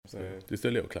So just a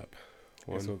little clap.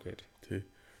 It's all good. 2.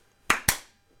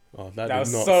 Oh, that That did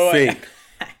was not so- sync.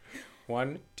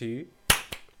 1, 2.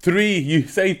 3. You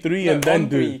say 3 and then on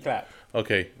do. 3 clap.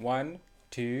 Okay, 1,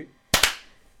 2.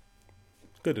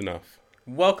 good enough.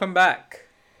 Welcome back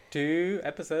to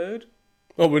episode.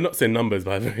 Oh, we're not saying numbers,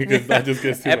 by the way, because that just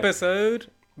gets too much. Episode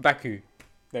Baku.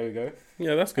 There we go.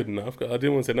 Yeah, that's good enough. I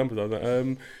didn't want to say numbers. I was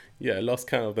like, yeah, lost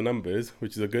count of the numbers,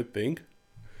 which is a good thing.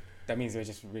 That means we're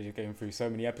just really going through so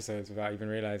many episodes without even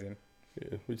realizing.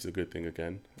 Yeah, which is a good thing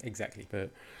again. Exactly.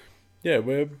 But yeah,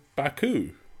 we're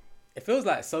Baku. It feels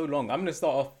like so long. I'm going to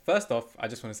start off. First off, I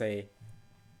just want to say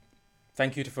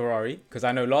thank you to Ferrari, because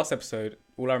I know last episode,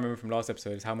 all I remember from last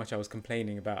episode is how much I was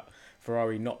complaining about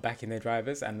Ferrari not backing their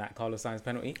drivers and that Carlos Sainz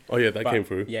penalty. Oh yeah, that But, came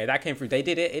through. Yeah, that came through. They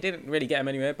did it. It didn't really get them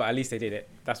anywhere, but at least they did it.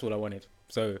 That's all I wanted.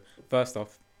 So first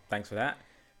off, thanks for that.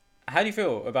 How do you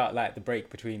feel about like the break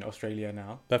between Australia and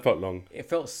now? That felt long. It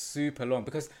felt super long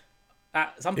because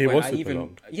at some It point was I super even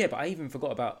long. but I even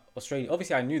forgot about Australia.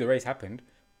 Obviously, I knew the race happened,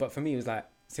 but for me it was like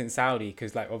since Saudi,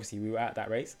 because like obviously we were at that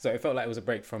race, so it felt like it was a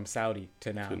break from Saudi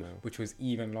to now, which was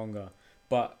even longer.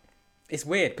 But it's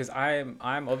weird because I'm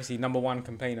obviously number one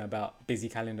complainer about busy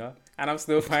calendar, and I'm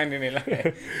still finding it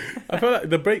like. I felt like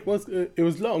the break was it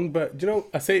was long, but you know,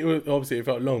 I say it was obviously it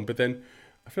felt long, but then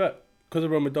I feel like because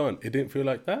of Ramadan, it didn't feel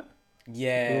like that.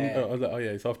 Yeah. I was like, oh yeah,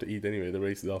 it's after Eid anyway. The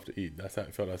race is after Eid. That's how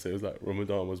it felt like. So it was like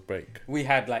Ramadan was break. We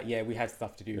had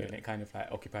stuff to do, and it kind of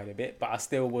like occupied a bit. But I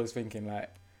still was thinking like,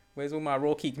 where's all my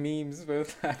raw kick memes?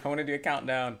 I want to do a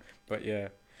countdown. But yeah.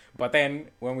 But then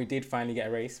when we did finally get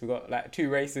a race, we got like 2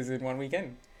 races in one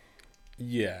weekend.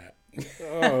 Yeah.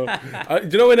 Oh. Do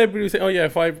you know when everybody was saying, oh yeah,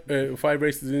 5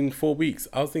 races in 4 weeks?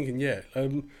 I was thinking, yeah,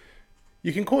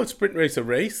 you can call a sprint race a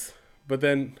race, but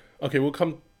then okay, we'll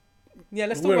come. Yeah,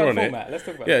 let's talk about the format. Let's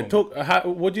talk about the format.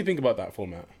 What do you think about that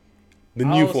format? The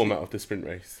new format of the sprint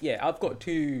race. Yeah, I've got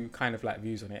 2 kind of like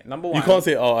views on it. Number one, you can't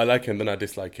say, oh, I like it and then I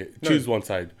dislike it. Choose one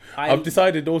side. I've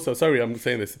decided also, sorry, I'm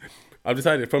saying this. I've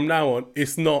decided from now on,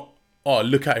 it's not, oh,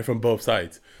 look at it from both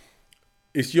sides.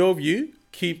 It's your view.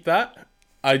 Keep that.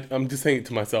 I'm just saying it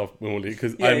to myself normally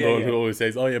because I'm the one who always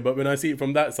says, oh yeah, but when I see it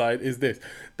from that side, is this.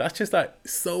 That's just like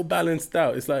so balanced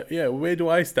out. It's like, yeah, where do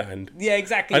I stand? Yeah,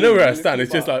 exactly. I know where I stand.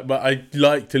 It's just like, but I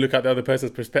like to look at the other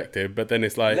person's perspective, but then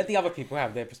it's like. Let the other people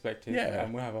have their perspective, yeah,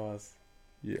 and we'll have ours.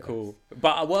 Yeah. Cool.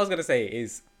 But what I was going to say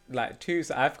is, like,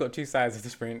 I've got 2 sides of the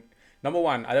sprint. Number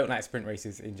one, I don't like sprint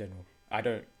races in general. I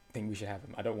don't think we should have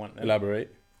them. I don't want them.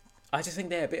 Elaborate. I just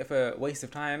think they're a bit of a waste of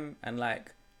time, and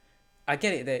like, I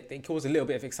get it, they cause a little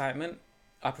bit of excitement.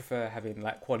 I prefer having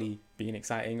like quali being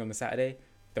exciting on the Saturday,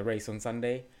 the race on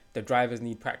Sunday. The drivers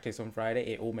need practice on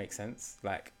Friday. It all makes sense.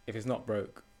 Like, if it's not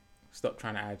broke, stop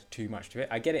trying to add too much to it.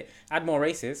 I get it. Add more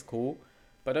races, cool,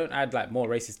 but don't add like more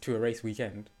races to a race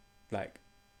weekend. Like,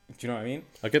 do you know what I mean?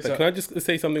 I get that. So, can I just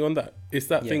say something on that? It's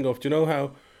that thing of, do you know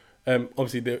how,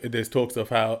 obviously there's talks of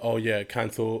how, oh yeah,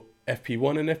 cancel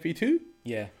FP1 and FP2?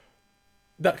 Yeah.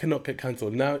 That cannot get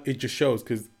cancelled. Now it just shows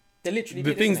because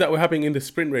the things that were happening in the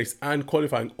sprint race and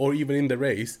qualifying or even in the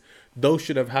race, those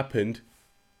should have happened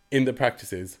in the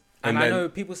practices. And I know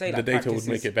people say the data would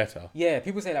make it better. Yeah,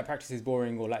 people say that practice is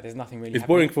boring or like there's nothing really It's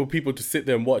boring for people to sit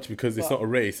there and watch because it's not a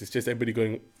race. It's just everybody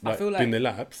going, like, doing their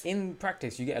laps. In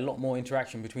practice, you get a lot more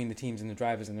interaction between the teams and the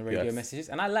drivers and the radio messages.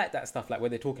 And I like that stuff, like where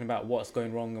they're talking about what's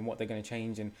going wrong and what they're going to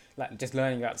change and like just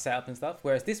learning about the setup and stuff.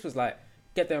 Whereas this was like,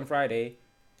 get there on Friday.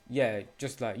 Yeah,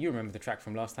 just like, you remember the track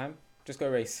from last time. Just go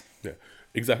race. Yeah,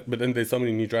 exactly. But then there's so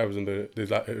many new drivers and there's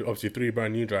like obviously 3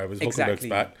 brand new drivers. Hulkenberg's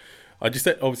back. I just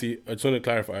said, obviously, I just want to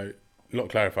clarify. Not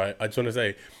clarify. I just want to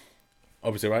say,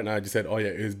 obviously, right now I just said, oh yeah,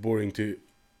 it's boring to.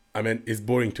 I meant it's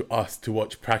boring to us to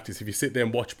watch practice. If you sit there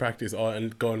and watch practice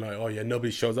and going like, oh yeah,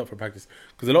 nobody shows up for practice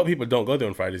because a lot of people don't go there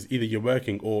on Fridays. Either you're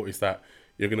working or it's that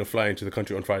you're gonna fly into the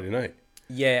country on Friday night.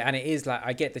 Yeah, and it is like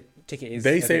I get the ticket is.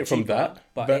 They say it from that,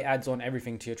 but it adds on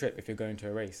everything to your trip if you're going to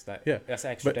a race. Like, yeah, that's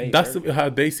an extra but day. That's how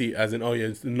they see it, as in, oh yeah,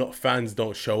 it's not fans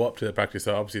don't show up to the practice,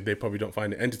 so obviously they probably don't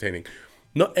find it entertaining.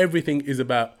 Not everything is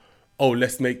about, oh,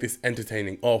 let's make this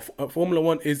entertaining. Oh, Formula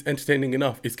 1 is entertaining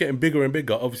enough. It's getting bigger and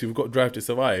bigger. Obviously, we've got Drive to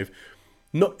Survive.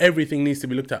 Not everything needs to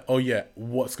be looked at. Oh, yeah,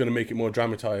 what's going to make it more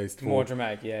dramatized? More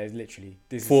dramatic, yeah, literally.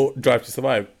 Drive to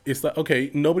Survive. It's like,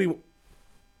 okay, nobody...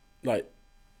 Like,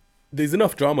 there's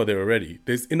enough drama there already.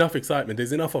 There's enough excitement.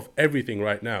 There's enough of everything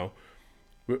right now.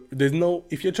 There's no...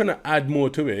 If you're trying to add more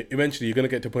to it, eventually you're going to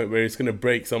get to a point where it's going to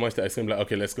break so much that it's going to be like,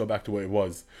 okay, let's go back to what it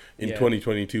was in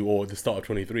 2022 or the start of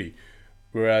 23.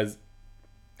 Whereas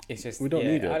it's just, we don't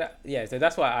need it. So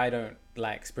that's why I don't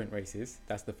like sprint races.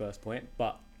 That's the first point.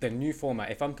 But the new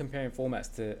format, if I'm comparing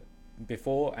formats to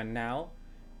before and now,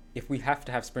 if we have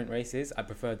to have sprint races, I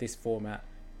prefer this format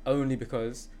only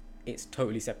because it's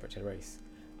totally separate to the race.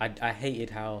 I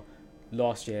hated how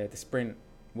last year the sprint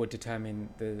would determine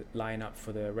the lineup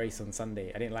for the race on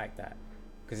Sunday. I didn't like that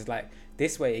because it's like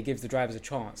this way it gives the drivers a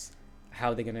chance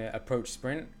how they're gonna approach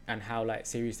sprint and how like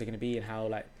serious they're gonna be, and how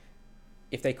like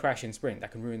if they crash in sprint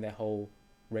that can ruin their whole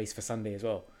race for Sunday as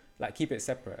well. Like keep it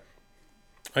separate.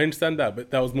 I understand that, but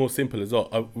that was more simple as well,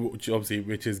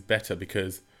 which is better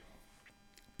because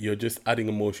you're just adding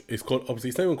a more. It's called obviously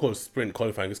it's not even called sprint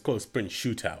qualifying. It's called sprint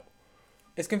shootout.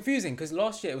 It's confusing because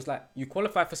last year it was like you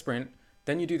qualify for sprint,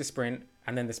 then you do the sprint,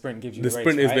 and then the sprint gives you the race. The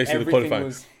sprint is right? basically Everything the qualifying.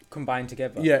 was combined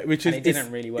together. Yeah, which is it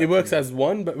didn't really work. It works as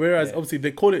one, but whereas obviously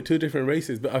they call it two different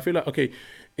races. But I feel like okay,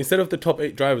 instead of the top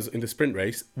 8 drivers in the sprint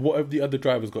race, what have the other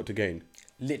drivers got to gain?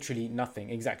 Literally nothing.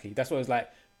 Exactly. That's what it was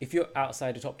like. If you're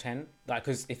outside the top 10, like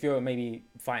because if you're maybe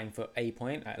fighting for a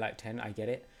point at like 10, I get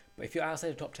it. But if you're outside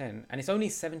the top 10 and it's only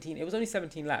 17, it was only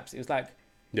 17 laps. It was like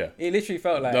it literally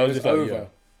felt like it was over. Yeah.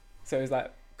 So it was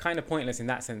like kind of pointless in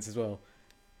that sense as well.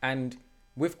 And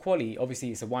with quali, obviously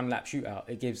it's a 1 lap shootout.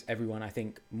 It gives everyone, I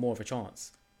think, more of a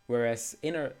chance. Whereas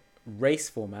in a race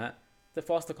format, the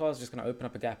faster car is just going to open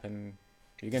up a gap and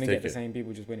you're going to get the same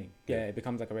people just winning. Yeah, it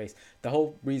becomes like a race. The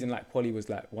whole reason like quali was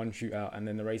like 1 shootout and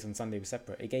then the race on Sunday was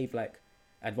separate. It gave like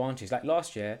advantage. Like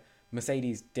last year,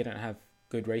 Mercedes didn't have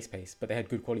good race pace, but they had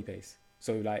good quali pace.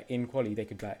 So like in quali, they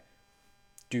could like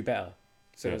do better.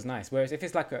 So it was nice. Whereas if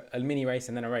it's like a mini race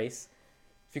and then a race,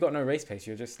 if you got no race pace,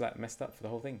 you're just like messed up for the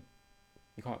whole thing.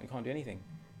 You can't do anything.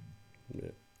 Yeah,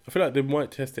 I feel like they might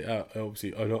test it out.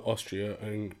 Obviously, I know Austria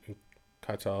and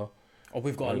Qatar. Oh,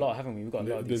 we've got a lot, haven't we? We've got a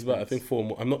lot of these. There's about, I think 4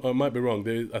 more. I might be wrong.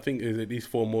 I think there's at least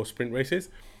 4 more sprint races.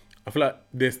 I feel like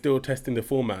they're still testing the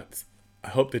formats. I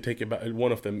hope they take it back.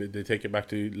 One of them, they take it back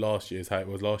to last year's, how it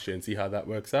was last year, and see how that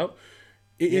works out.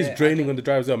 It is draining on the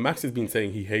drivers. Max has been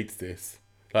saying he hates this.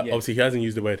 Like obviously he hasn't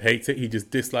used the word hates it. He just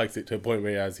dislikes it to a point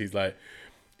where he's like,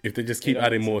 if they just keep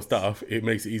adding more stuff, it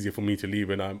makes it easier for me to leave,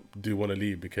 and I do want to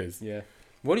leave because. Yeah.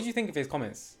 What did you think of his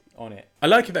comments on it? I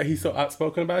like it that he's so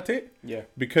outspoken about it. Yeah.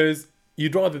 Because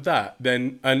you'd rather that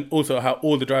than, and also how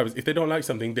all the drivers, if they don't like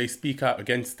something, they speak out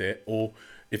against it, or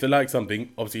if they like something,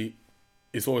 obviously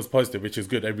it's always positive, which is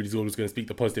good. Everybody's always going to speak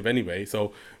the positive anyway.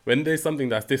 So when there's something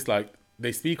that's disliked,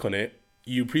 they speak on it.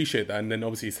 You appreciate that, and then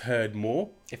obviously it's heard more.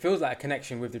 It feels like a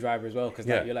connection with the driver as well, because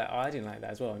like, you're like, oh, I didn't like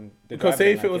that as well. And because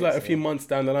say if it was like a few months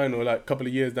down the line, or like a couple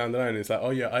of years down the line, it's like,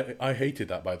 oh yeah, I hated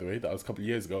that, by the way. That was a couple of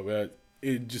years ago. Where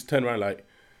it just turned around like,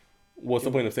 what's the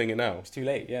point of saying it now? It's too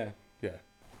late, yeah. Yeah.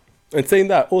 And saying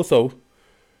that, also,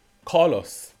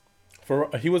 Carlos,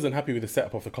 he wasn't happy with the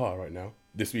setup of the car right now,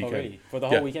 this weekend. Oh, really? For the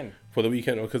whole weekend? For the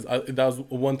weekend, because that was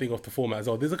one thing of the format as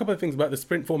well. There's a couple of things about the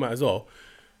sprint format as well.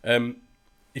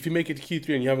 If you make it to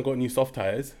Q3 and you haven't got new soft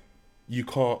tyres, you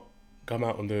can't come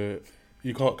out.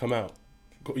 You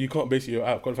can't basically, you're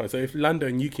out qualifying. So if Lando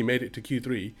and Yuki made it to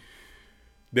Q3,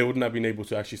 they wouldn't have been able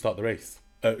to actually start the race,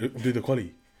 do the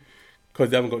quali, because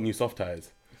they haven't got new soft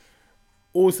tyres.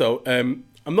 Also, I'm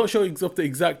not sure of the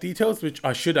exact details, which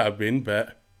I should have been,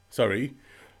 but sorry.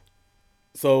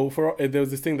 So there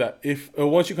was this thing that if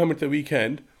once you come into the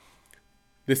weekend,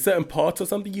 there's certain parts or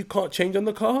something you can't change on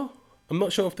the car. I'm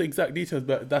not sure of the exact details,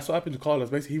 but that's what happened to Carlos.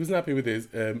 Basically, he wasn't happy with his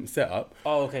setup.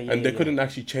 Oh, okay. Yeah, and they couldn't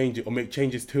actually change it or make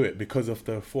changes to it because of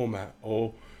the format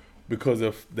or because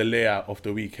of the layout of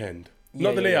the weekend.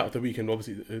 Not the layout of the weekend,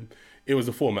 obviously. It was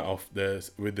the format of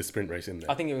with the sprint race in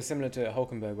there. I think it was similar to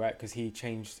Hulkenberg, right? Because he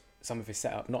changed some of his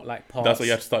setup, not like parts. That's why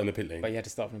you had to start in the pit lane. But you had to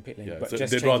start from the pit lane. Yeah, but so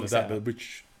just they'd rather that,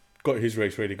 which got his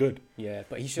race really good. Yeah,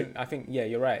 but he shouldn't. I think,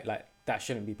 you're right. Like, that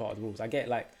shouldn't be part of the rules. I get,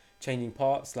 like, changing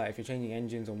parts, like if you're changing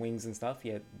engines or wings and stuff,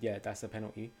 yeah, that's a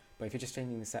penalty. But if you're just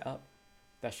changing the setup,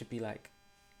 that should be like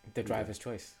the driver's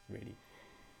choice, really.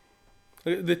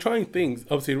 They're trying things.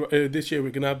 Obviously, this year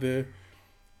we're gonna have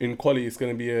in quali. It's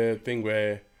gonna be a thing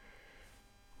where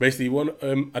basically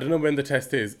I don't know when the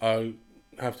test is. I'll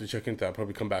have to check into that. I'll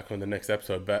probably come back on the next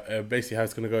episode. But basically, how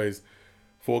it's gonna go is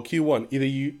for Q1, either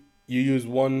you use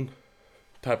one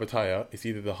type of tire. It's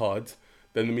either the hards,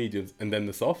 then the mediums, and then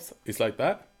the softs. It's like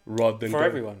that. Rather than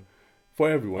everyone. For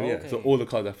everyone, yeah. So all the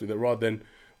cars have to do that, rather than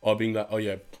being like, oh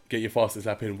yeah, get your fastest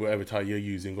lap in whatever tire you're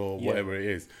using or whatever it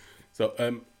is.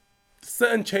 So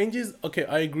certain changes, okay,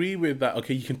 I agree with that.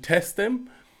 Okay, you can test them,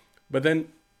 but then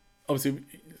obviously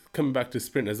coming back to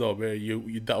sprint as well, where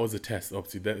you that was a test.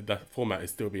 Obviously, that format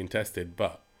is still being tested,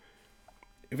 but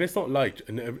if it's not liked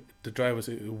and the drivers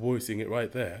are voicing it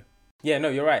right there. Yeah, no,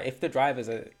 you're right. If the drivers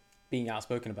are being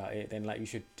outspoken about it, then like you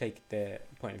should take their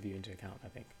point of view into account, I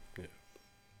think. Yeah.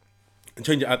 And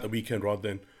change it at the weekend rather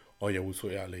than, oh yeah, we'll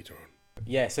sort it out later on.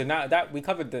 Yeah, so now that we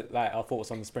covered our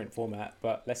thoughts on the sprint format,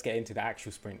 but let's get into the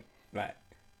actual sprint. Like,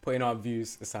 putting our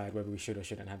views aside whether we should or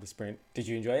shouldn't have the sprint. Did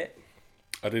you enjoy it?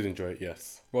 I did enjoy it,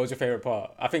 yes. What was your favourite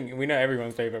part? I think we know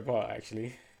everyone's favourite part,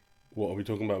 actually. What are we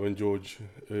talking about when George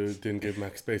didn't give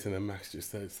Max space and then Max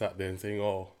just sat there and saying,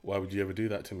 "Oh, why would you ever do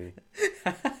that to me?"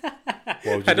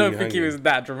 I don't think he was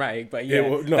that dramatic, but yeah,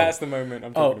 no. That's the moment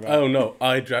I'm talking about. Oh no,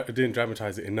 I didn't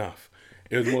dramatise it enough.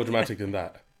 It was more dramatic than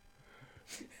that.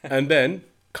 And then,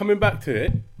 coming back to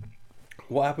it,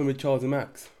 what happened with Charles and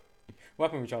Max? What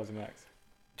happened with Charles and Max?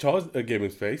 Charles gave him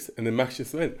space and then Max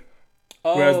just went.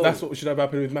 Oh. Whereas that's what should have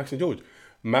happened with Max and George.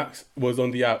 Max was on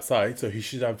the outside, so he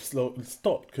should have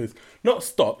stopped. Not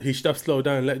stopped, he should have slowed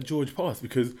down and let George pass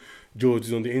because George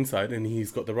is on the inside and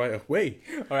he's got the right of way.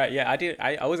 All right, yeah,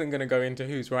 I wasn't going to go into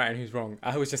who's right and who's wrong.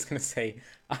 I was just going to say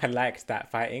I liked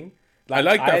that fighting. I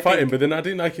liked that fighting, but then I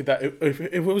didn't like it that if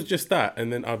it was just that,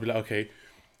 and then I'd be like, okay,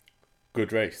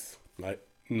 good race, like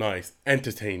nice,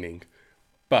 entertaining.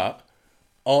 But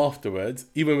afterwards,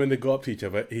 even when they got up to each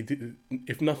other,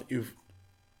 if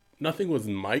nothing was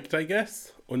mic'd, I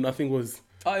guess, or nothing was.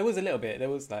 Oh, it was a little bit. There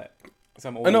was like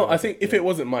some. I know. I think if it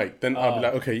wasn't mic'd, then I'd be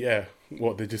like, okay, yeah.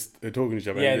 What they're talking to each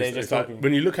other. Yeah, they're just talking. Like,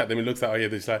 when you look at them, it looks like, oh yeah,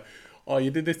 they're just like, oh, you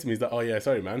did this to me. It's like, oh yeah,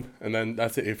 sorry, man, and then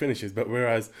that's it. It finishes. But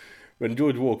whereas when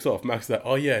George walks off, Max is like,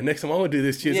 oh yeah, next time I'm gonna do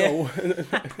this. Cheers. Yeah. Oh.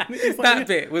 That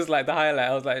bit was like the highlight.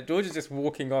 I was like, George is just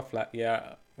walking off, like,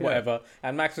 yeah, whatever,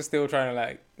 and Max was still trying to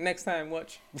like, next time,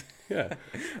 watch. Yeah.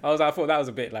 I thought that was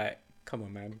a bit like, come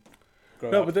on, man.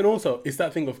 No, but then also it's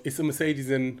that thing of it's a Mercedes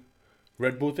and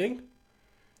Red Bull thing.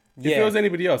 If Yeah. it was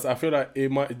anybody else, I feel like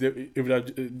it would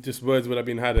have just words would have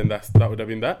been had, and that would have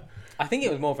been that. I think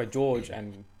it was more of a George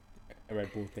and a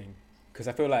Red Bull thing, because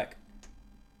I feel like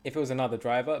if it was another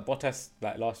driver, Bottas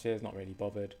like last year is not really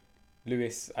bothered.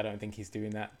 Lewis, I don't think he's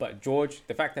doing that. But George,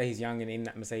 the fact that he's young and in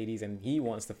that Mercedes and he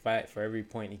wants to fight for every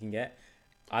point he can get,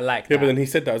 I like that. Yeah, but then he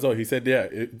said that as well. He said, yeah,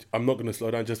 I'm not going to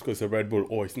slow down just because it's a Red Bull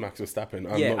or it's Max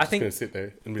Verstappen. I'm not just going to sit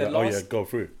there and be like, oh yeah, go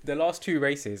through. The last two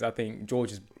races, I think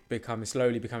George is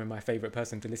slowly becoming my favourite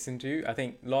person to listen to. I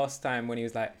think last time when he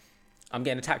was like, I'm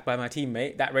getting attacked by my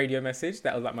teammate, that radio message,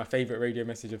 that was like my favourite radio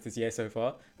message of this year so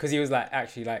far. Because he was like,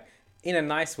 actually like, in a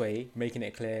nice way, making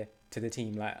it clear to the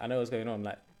team, like, I know what's going on,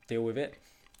 like, deal with it.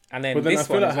 And then, but then this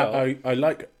I feel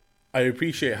like I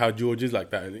appreciate how George is like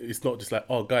that. And it's not just like,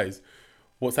 oh guys,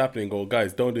 what's happening? Or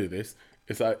guys, don't do this.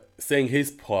 It's like saying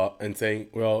his part and saying,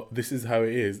 well, this is how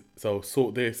it is. So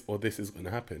sort this or this is going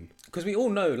to happen. Because we all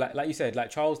know, like you said, like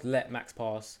Charles let Max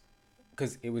pass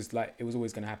because it was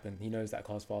always going to happen. He knows that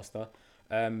car's faster.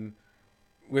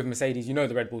 With Mercedes, you know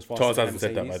the Red Bull's faster. Charles hasn't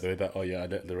said that, by the way. That, oh yeah, I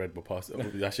let the Red Bull pass.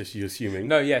 That's just you assuming.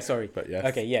 No, yeah, sorry. But yes.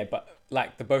 Okay, yeah, but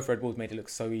like both Red Bulls made it look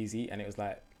so easy, and it was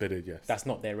like they did, yes. That's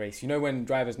not their race. You know when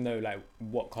drivers know like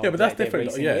what car. Yeah, but that's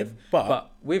different. Yeah, with?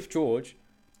 But with George,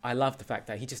 I love the fact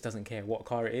that he just doesn't care what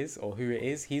car it is or who it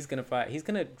is. He's gonna fight. He's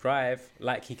gonna drive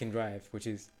like he can drive, which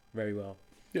is very well.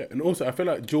 Yeah, and also I feel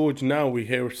like George now we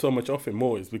hear so much of him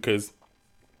more is because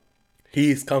he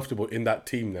is comfortable in that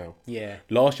team now. Yeah.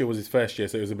 Last year was his first year,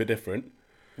 so it was a bit different.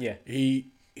 Yeah. He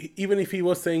even if he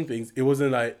was saying things, it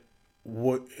wasn't like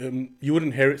what you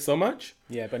wouldn't hear it so much.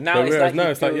 Yeah, but now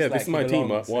it's like yeah, this is my team.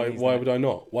 Why would I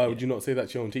not? Why would you not say that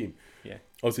to your own team? Yeah.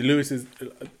 Obviously, Lewis is,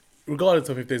 regardless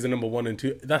of if there's a number 1 and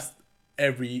 2, that's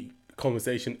every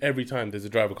conversation. Every time there's a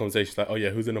driver conversation, like, oh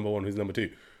yeah, who's the number 1, who's number 2?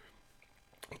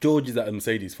 George is at a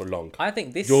Mercedes for long. I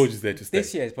think George is there to stay.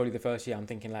 This year is probably the first year I'm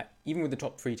thinking like, even with the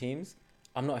top 3 teams,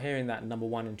 I'm not hearing that number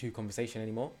 1 and 2 conversation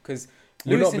anymore because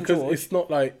Lewis and George, it's not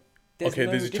like there's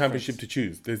a championship to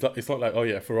choose. It's not like, oh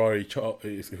yeah, Ferrari,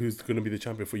 who's going to be the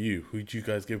champion for you? Who do you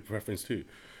guys give preference to?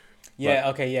 Yeah,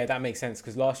 okay, yeah, that makes sense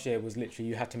because last year was literally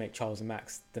you had to make Charles and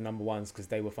Max the number 1s because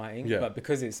they were fighting. Yeah. But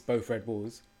because it's both Red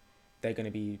Bulls, they're going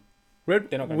to be.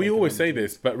 We always say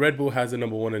this, but Red Bull has a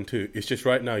number 1 and 2. It's just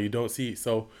right now you don't see it.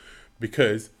 So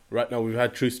because right now we've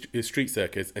had true street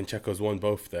circuits and Checo's won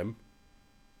both of them.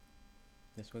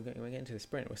 Yes, we're getting to the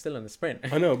sprint. We're still on the sprint.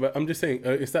 I know, but I'm just saying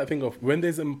it's that thing of when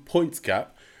there's a points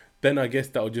gap, then I guess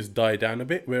that'll just die down a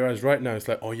bit. Whereas right now it's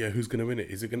like, oh yeah, who's gonna win it?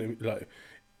 Is it gonna be like?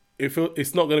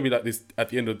 It's not gonna be like this at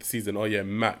the end of the season. Oh yeah,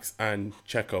 Max and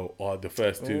Checo are the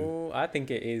first 2. Oh, I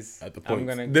think it is at the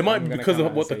points. They might be because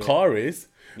of what the car is,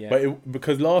 but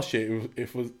because last year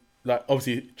it was like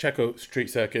obviously Checo street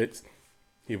circuits,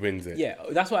 he wins it. Yeah,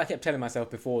 that's what I kept telling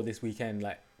myself before this weekend.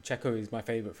 Like Checo is my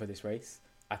favorite for this race.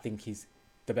 I think he's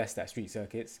the best at street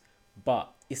circuits,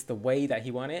 but it's the way that he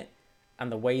won it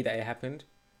and the way that it happened.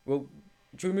 Well,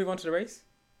 should we move on to the race?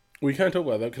 We can talk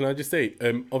about that. Can I just say,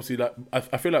 obviously, like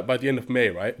I feel like by the end of May,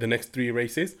 right, the next 3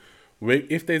 races,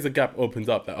 if there's a gap opens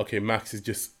up that okay, Max is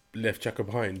just left Checo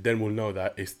behind, then we'll know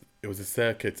that it was the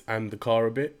circuits and the car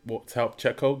a bit what's helped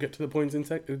Checo get to the points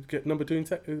get number 2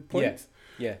 in points.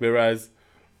 Yeah. Whereas,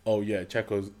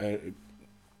 Checo's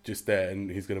just there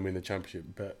and he's going to win the championship.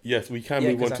 But yes, we can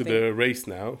move on to the race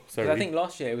now. Sorry. I think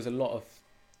last year it was a lot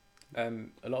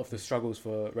of the struggles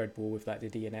for Red Bull with like the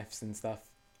DNFs and stuff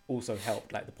also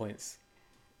helped like the points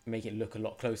make it look a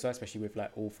lot closer, especially with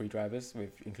like all 3 drivers,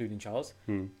 including Charles.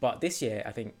 But this year,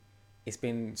 I think it's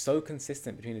been so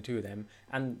consistent between the two of them,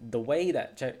 and the way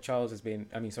that Checo's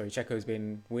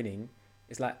been winning,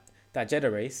 it's like that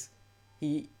Jeddah race,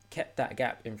 he kept that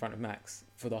gap in front of Max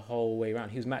for the whole way around.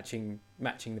 He was matching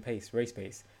the race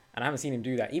pace, and I haven't seen him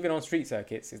do that. Even on street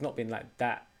circuits, it's not been like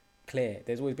that clear.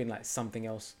 There's always been like something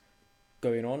else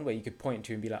going on where you could point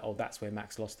to and be like, oh, that's where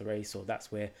Max lost the race, or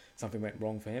that's where something went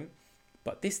wrong for him.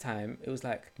 But this time, it was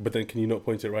like... But then can you not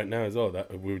point it right now as well?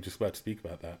 That we were just about to speak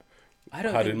about that. I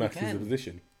don't How think did Max lose the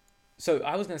position? So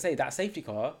I was going to say, that safety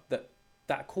car,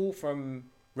 that call from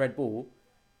Red Bull,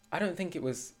 I don't think it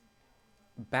was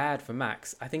bad for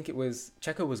Max. I think it was...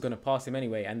 Checo was going to pass him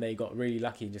anyway, and they got really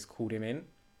lucky and just called him in.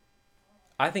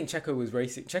 I think Checo was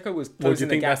racing... Checo was closing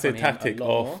the gap on him a lot more. Do you think that's a tactic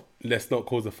of, let's not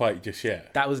cause a fight just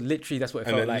yet? That's what it felt like.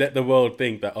 And then let the world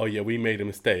think that, we made a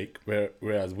mistake,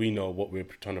 whereas we know what we're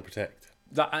trying to protect.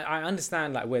 Like, I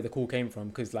understand like where the call came from,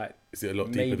 because like... Is it a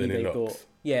lot deeper than it looks?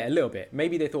 Yeah, a little bit.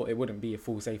 Maybe they thought it wouldn't be a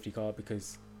full safety car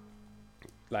because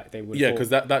like they would... Yeah, because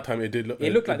that time it did look...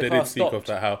 It looked like the car stopped. Of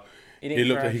that, how it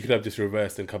looked like he could have just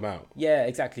reversed and come out. Yeah,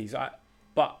 exactly.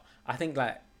 But I think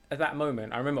like at that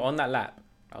moment, I remember on that lap,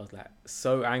 I was like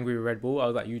so angry with Red Bull. I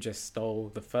was like, you just stole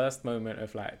the first moment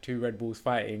of like 2 Red Bulls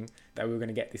fighting that we were going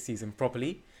to get this season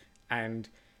properly. And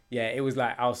yeah, it was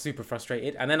like, I was super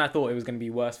frustrated. And then I thought it was going to be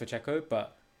worse for Checo,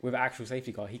 but with an actual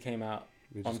safety car, he came out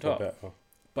on top.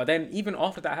 But then even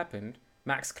after that happened,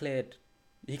 Max cleared,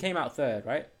 he came out 3rd,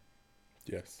 right?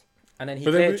 Yes. And then he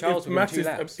cleared Charles within 2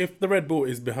 laps. If the Red Bull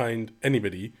is behind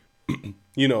anybody,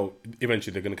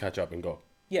 eventually they're going to catch up and go.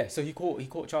 Yeah, so he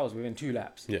caught Charles within 2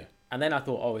 laps. Yeah. And then I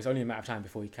thought, it's only a matter of time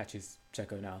before he catches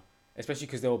Checo now. Especially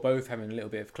because they were both having a little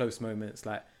bit of close moments,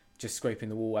 like just scraping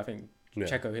the wall. I think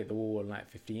Checo hit the wall on like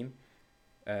 15.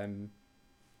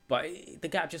 But the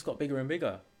gap just got bigger and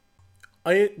bigger.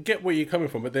 I get where you're coming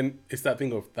from, but then it's that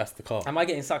thing of, that's the car. Am I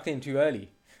getting sucked in too early?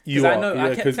 You are,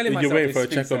 I kept telling myself you're waiting for a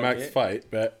Checo Max fight,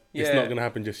 but it's not going to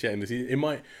happen just yet in the season. It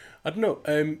might, I don't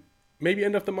know, maybe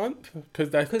end of the month, because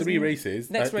there's 3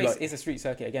 races. Next race is a street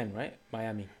circuit again, right?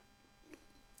 Miami.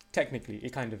 Technically,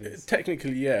 it kind of is.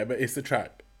 Technically, yeah, but it's the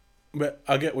track. But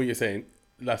I get what you're saying.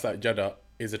 That's like Jeddah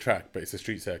is a track, but it's a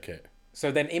street circuit.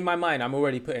 So then in my mind, I'm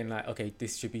already putting like, okay,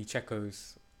 this should be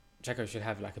Checo's. Checo should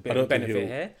have like a bit of benefit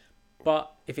here.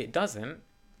 But if it doesn't,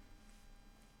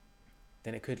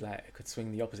 then it could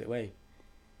swing the opposite way.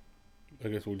 I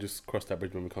guess we'll just cross that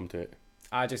bridge when we come to it.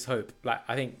 I just hope,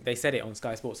 I think they said it on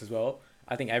Sky Sports as well.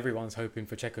 I think everyone's hoping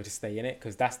for Checo to stay in it,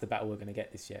 because that's the battle we're going to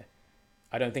get this year.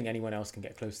 I don't think anyone else can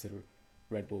get close to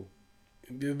Red Bull.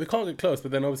 They can't get close, but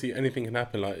then obviously anything can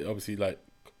happen.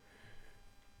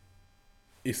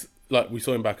 It's like we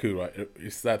saw in Baku, right?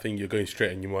 It's that thing, you're going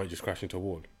straight and you might just crash into a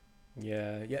wall.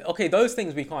 Yeah. Okay, those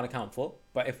things we can't account for.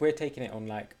 But if we're taking it on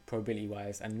like probability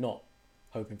wise and not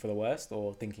hoping for the worst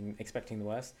or expecting the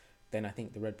worst, then I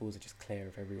think the Red Bulls are just clear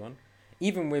of everyone.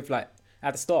 Even with like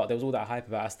at the start, there was all that hype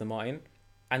about Aston Martin,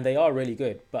 and they are really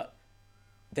good, but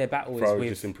their battle is with...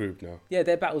 just improved now. Yeah,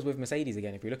 their battle's with Mercedes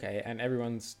again, if you look at it, and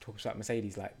everyone's talking about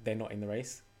Mercedes like they're not in the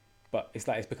race, but it's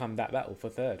like it's become that battle for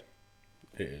 3rd.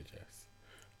 It is, yes.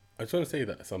 I just want to say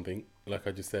that something, like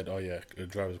I just said, the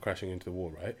driver's crashing into the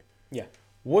wall, right? Yeah.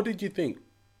 What did you think?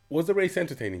 Was the race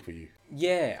entertaining for you?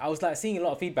 Yeah, I was like seeing a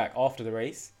lot of feedback after the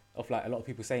race of like a lot of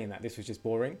people saying that this was just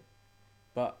boring,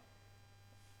 but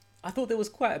I thought there was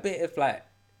quite a bit of like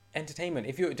entertainment.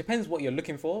 It depends what you're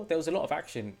looking for. There was a lot of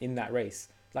action in that race.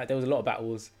 Like there was a lot of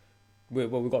battles. We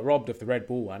got robbed of the Red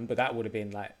Bull one, but that would have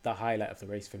been like the highlight of the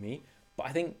race for me. But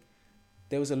I think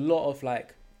there was a lot of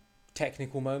like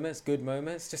technical moments, good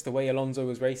moments, just the way Alonso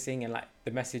was racing and like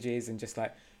the messages and just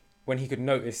like when he could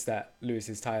notice that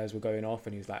Lewis's tyres were going off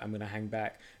and he was like, I'm going to hang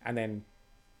back. And then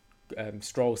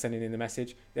Stroll sending in the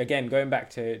message. Again, going back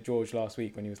to George last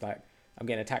week when he was like, I'm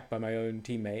getting attacked by my own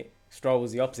teammate. Stroll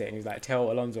was the opposite and he was like,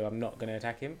 tell Alonso I'm not going to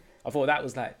attack him. I thought that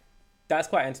was like, that's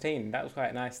quite entertaining. That was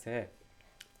quite nice to hear.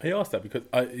 I asked that because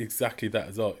exactly that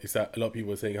as well. It's that a lot of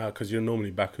people are saying, because you're normally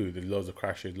Baku, there's loads of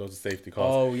crashes, loads of safety cars.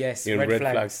 Oh, yes. Red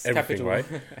flags, everything, right?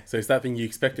 So it's that thing you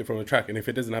expect it from a track. And if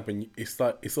it doesn't happen,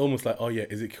 it's almost like,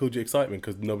 is it killed your excitement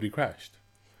because nobody crashed?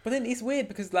 But then it's weird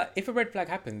because like if a red flag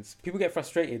happens, people get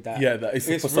frustrated that that it's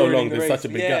for so long, there's such a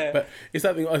big gap. But it's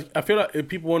that thing, I feel like if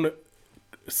people want to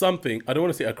something. I don't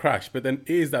want to say a crash, but then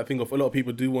it is that thing of a lot of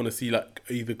people do want to see like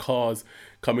either cars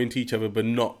come into each other, but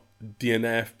not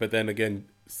DNF. But then again,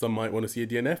 some might want to see a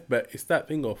DNF. But it's that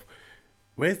thing of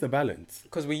where's the balance?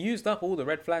 Because we used up all the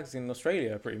red flags in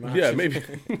Australia, pretty much. Yeah, maybe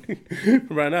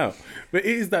right now. But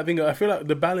it is that thing. I feel like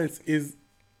the balance is.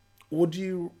 Would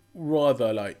you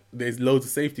rather like there's loads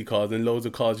of safety cars and loads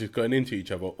of cars just going into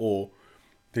each other, or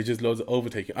there's just loads of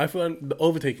overtaking? I feel like the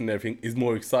overtaking and everything is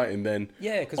more exciting than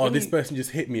this person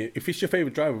just hit me. If it's your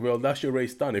favorite driver, well, that's your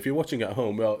race done. If you're watching at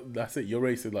home, well, that's it. Your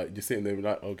race is like just sitting there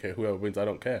like, okay, whoever wins, I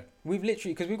don't care. We've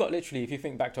literally, because we've got literally, if you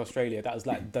think back to Australia, that was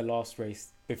like the last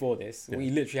race before this. Yeah.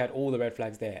 We literally had all the red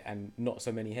flags there and not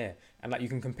so many here. And like you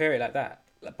can compare it like that.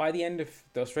 Like, by the end of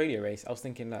the Australia race, I was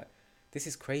thinking like, this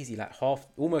is crazy. Like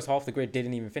almost half the grid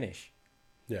didn't even finish.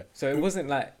 Yeah. So it wasn't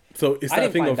like. So it's that I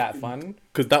didn't thing find of that fun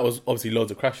because that was obviously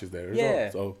loads of crashes there as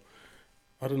well. So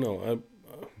I don't know.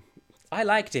 I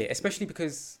liked it, especially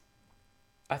because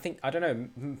I don't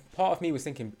know. Part of me was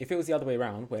thinking if it was the other way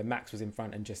around, where Max was in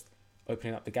front and just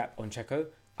opening up the gap on Checo,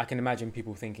 I can imagine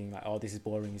people thinking like, "Oh, this is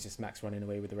boring. It's just Max running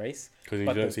away with the race." Because you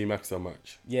don't see Max so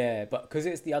much. Yeah, but because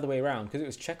it's the other way around, because it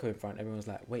was Checo in front, everyone was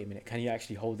like, "Wait a minute, can he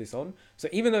actually hold this on?" So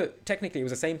even though technically it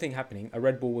was the same thing happening, a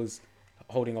Red Bull was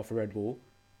holding off a Red Bull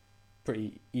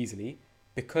pretty easily.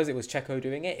 Because it was Checo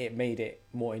doing it, it made it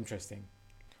more interesting.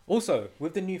 Also,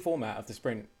 with the new format of the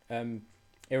sprint,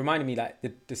 it reminded me like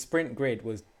the sprint grid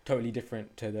was totally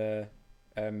different to the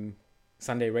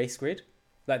Sunday race grid.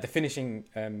 Like the finishing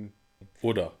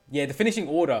order. Yeah, the finishing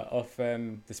order of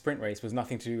the sprint race was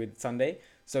nothing to do with Sunday.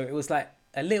 So it was like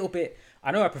a little bit.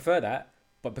 I know I prefer that,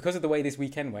 but because of the way this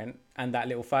weekend went and that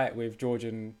little fight with George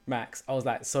and Max, I was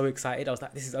like so excited. I was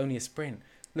like, this is only a sprint.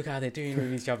 Look how they're doing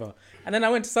with each other. And then I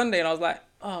went to Sunday and I was like,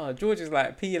 oh, George is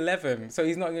like P11. So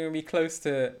he's not going to be close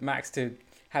to Max to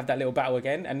have that little battle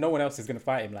again. And no one else is going to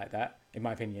fight him like that, in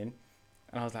my opinion.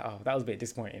 And I was like, oh, that was a bit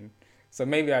disappointing. So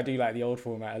maybe I do like the old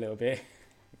format a little bit.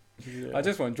 Yeah. I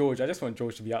just want George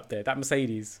to be up there. That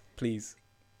Mercedes, please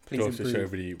George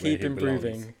improve. Keep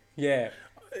improving. Belongs. Yeah.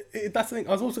 That's the thing.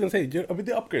 I was also going to say, with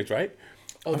the upgrades, right?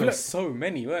 Oh, there were so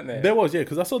many, weren't there? There was, yeah,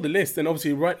 because I saw the list, and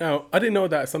obviously right now, I didn't know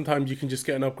that sometimes you can just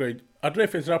get an upgrade. I don't know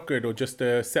if it's an upgrade or just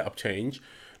a setup change,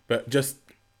 but just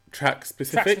track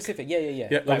specific. Track specific,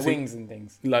 yeah. Like wings and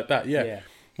things. Like that, yeah.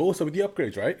 But also with the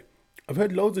upgrades, right? I've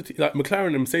heard loads of, like McLaren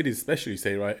and Mercedes especially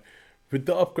say, right, with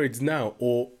the upgrades now,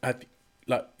 or at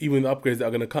like even the upgrades that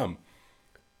are going to come,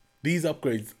 these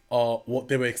upgrades are what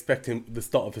they were expecting the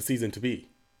start of the season to be.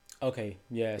 Okay,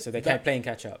 yeah, so they're playing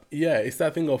catch up. Yeah, it's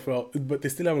that thing of, but they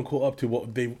still haven't caught up to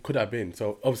what they could have been.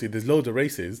 So obviously, there's loads of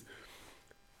races.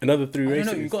 Another 3 races.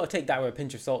 I don't know, you've got to take that with a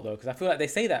pinch of salt though, because I feel like they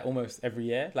say that almost every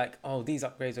year. Like, oh, these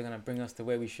upgrades are going to bring us to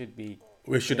where we should be.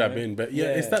 We should have been, but yeah,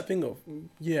 it's that thing of,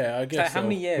 I guess. Like how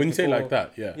many years when you say like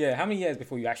that, yeah. Yeah, how many years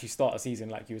before you actually start a season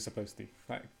like you were supposed to?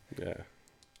 Like, yeah,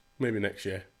 maybe next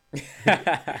year.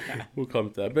 We'll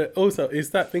come to that. But also, it's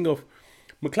that thing of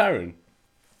McLaren.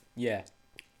 Yeah.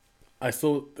 I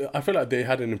feel like they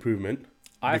had an improvement.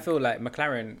 I feel like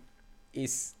McLaren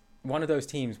is one of those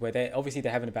teams where they're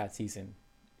having a bad season.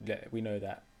 We know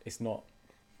that it's not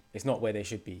where they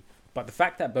should be. But the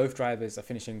fact that both drivers are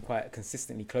finishing quite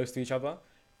consistently close to each other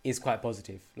is quite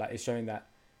positive. Like it's showing that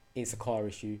it's a car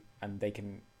issue and they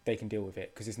can deal with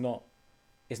it, because it's not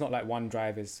like one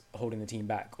driver's holding the team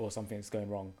back or something's going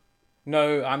wrong.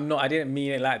 No, I'm not. I didn't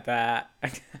mean it like that.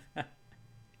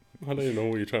 I don't even know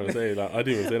what you're trying to say. Like, I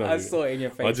didn't even say that. I saw it in your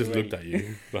face. I just looked at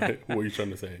you. Like, what are you trying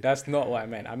to say? That's not what I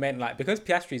meant. I meant like, because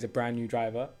Piastri's a brand new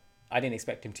driver, I didn't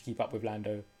expect him to keep up with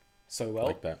Lando so well.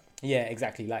 Like that. Yeah,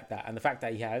 exactly like that. And the fact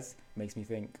that he has makes me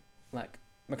think like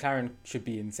McLaren should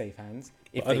be in safe hands.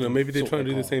 I don't know. Maybe they're trying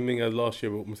to do the same thing as last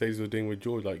year, what Mercedes was doing with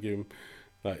George, like give him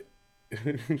like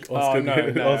Oscar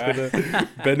the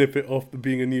benefit of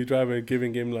being a new driver and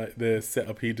giving him like the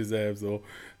setup he deserves or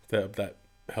setup that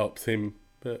helps him.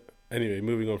 But anyway,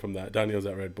 moving on from that, Daniel's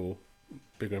at Red Bull.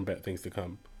 Bigger and better things to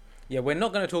come. Yeah, we're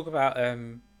not going to talk about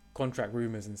contract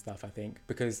rumours and stuff, I think,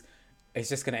 because it's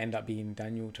just going to end up being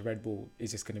Daniel to Red Bull is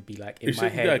just going to be like in my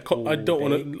head. Yeah, I don't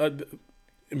want to...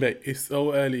 mate, it's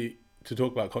so early to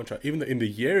talk about contract. Even though in the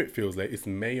year it feels late, it's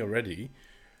May already.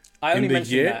 I only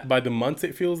mentioned that. By the months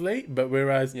it feels late, but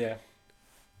whereas... Yeah.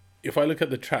 If I look at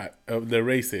the track of the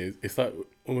races, it's like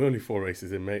we're only 4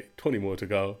 races in, mate. 20 more to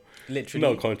go. Literally.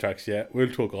 No contracts yet. We'll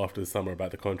talk after the summer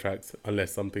about the contracts,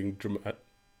 unless something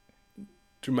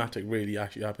dramatic really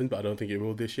actually happens. But I don't think it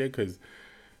will this year because...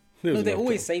 No, they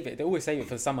always save it. They always save it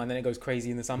for the summer, and then it goes crazy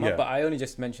in the summer. Yeah. But I only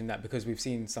just mentioned that because we've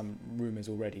seen some rumours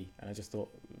already, and I just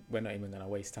thought we're not even going to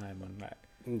waste time on that.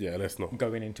 Yeah, let's not.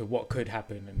 Going into what could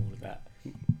happen and all of that.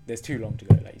 There's too long to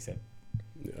go, like you said.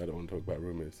 Yeah, I don't want to talk about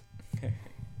rumours.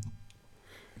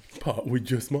 But we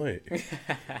just might.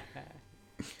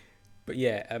 But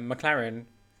yeah, McLaren.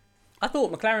 I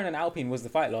thought McLaren and Alpine was the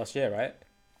fight last year, right?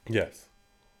 Yes.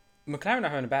 McLaren are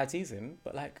having a bad season,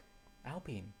 but like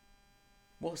Alpine,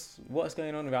 what's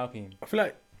going on with Alpine? I feel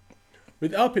like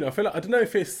with Alpine, I don't know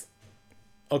if it's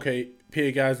okay.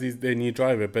 Pierre Gasly's their new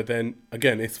driver, but then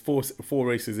again, it's four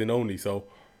races in only. So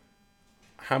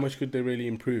how much could they really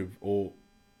improve, or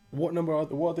what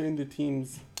are they in the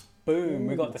teams? Boom,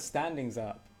 we got the standings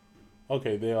up.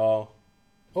 Okay, they are.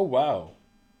 Oh wow,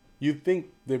 you'd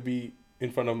think they'd be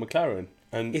in front of McLaren.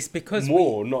 And it's because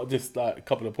not just like a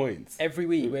couple of points. Every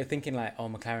week we're thinking like, oh,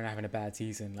 McLaren are having a bad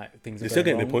season, like things are they're still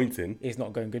getting wrong. their points in. It's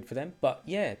not going good for them, but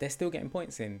yeah, they're still getting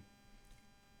points in.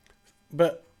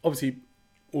 But obviously,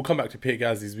 we'll come back to Pierre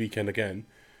Gasly's weekend again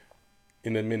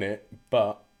in a minute.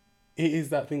 But it is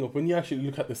that thing of when you actually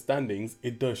look at the standings,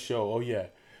 it does show. Oh yeah,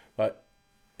 like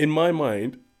in my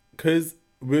mind, because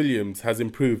Williams has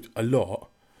improved a lot,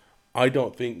 I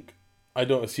don't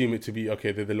assume it to be,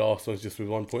 okay, they're the last ones just with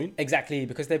 1 point. Exactly,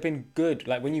 because they've been good.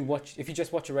 Like if you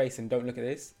just watch a race and don't look at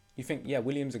this, you think, yeah,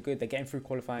 Williams are good. They're getting through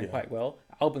qualifying quite well.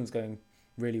 Albon's going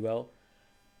really well.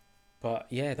 But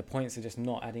yeah, the points are just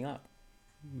not adding up.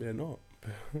 They're not.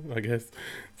 I guess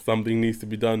something needs to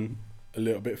be done a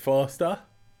little bit faster.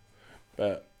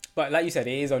 But like you said,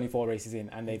 it is only 4 races in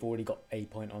and they've already got a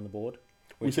point on the board.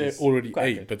 We say already 8,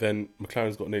 good. But then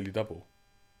McLaren's got nearly double.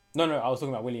 No, I was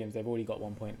talking about Williams. They've already got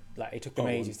 1 point. Like, it took them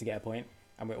ages to get a point,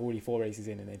 and we're already 4 races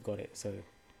in, and they've got it. So,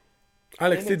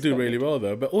 Alex did do really well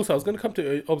though. But also, I was going to come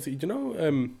to obviously,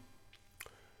 the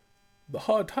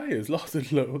hard tires lasted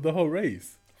the whole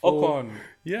race. Ocon,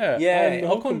 yeah,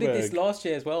 Ocon did this last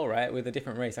year as well, right? With a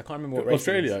different race. I can't remember what race.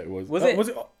 Australia, it was.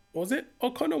 Was it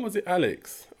Ocon or was it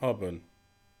Alex Albon?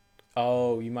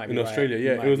 Oh, you might be right. In Australia,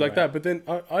 yeah, it was like that. But then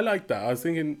I like that. I was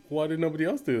thinking, why did nobody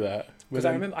else do that? Because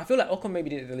I feel like Ocon maybe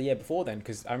did it the year before then.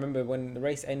 Because I remember when the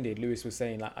race ended, Lewis was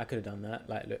saying like, I could have done that.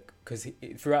 Like, look, because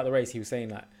throughout the race he was saying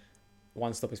like,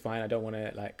 1 stop is fine. I don't want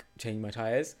to like change my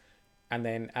tires. And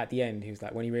then at the end, he was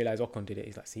like, when he realized Ocon did it,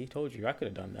 he's like, see, told you, I could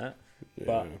have done that. Yeah.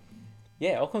 But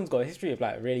yeah, Ocon's got a history of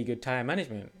like really good tire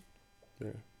management. Yeah,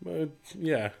 but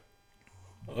yeah,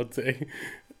 I'd say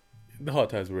the hard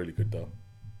tires were really good though.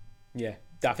 Yeah,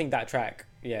 I think that track,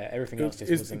 yeah, everything else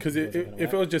just wasn't. Because if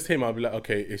it was just him, I'd be like,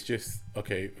 okay, it's just,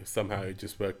 okay, somehow it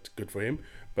just worked good for him.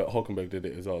 But Hülkenberg did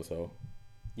it as well, so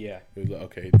yeah. It was like,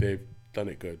 okay, they've done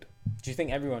it good. Do you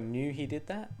think everyone knew he did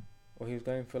that? Or he was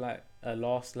going for like a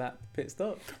last lap pit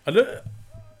stop?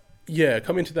 Yeah,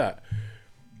 coming to that.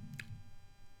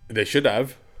 They should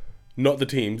have. Not the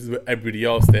teams, but everybody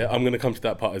else there. I'm going to come to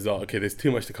that part as well. Okay, there's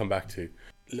too much to come back to.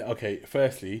 Okay,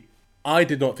 firstly, I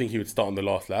did not think he would stop on the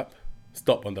last lap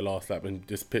and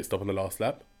just pit stop on the last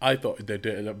lap. I thought they'd do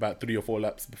it about 3 or 4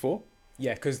 laps before.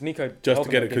 Yeah, because Nico... Just to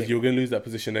get it, because you're going to lose that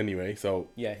position anyway, so...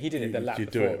 Yeah, he did it the lap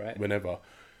before, do it right? Whenever.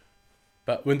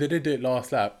 But when they did it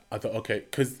last lap, I thought, okay,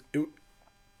 because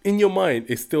in your mind,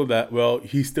 it's still that, well,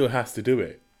 he still has to do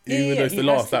it. Even though it's the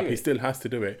last lap, he still has to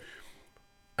do it.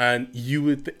 And you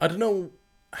would... I don't know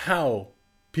how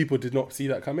people did not see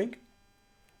that coming.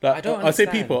 Like, I don't understand.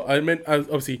 I say people, I meant,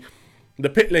 obviously, the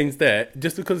pit lane's there,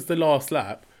 just because it's the last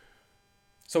lap.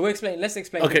 So let's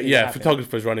explain. Okay, yeah,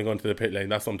 photographers running onto the pit lane,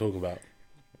 that's what I'm talking about.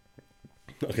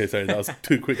 Okay, sorry, that was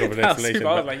too quick of an explanation.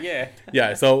 I was like, yeah.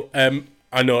 Yeah, so,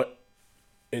 I know,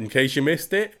 in case you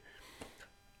missed it,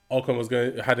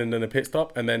 Ocon hadn't done a pit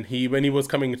stop, and then when he was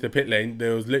coming into the pit lane,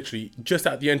 there was literally, just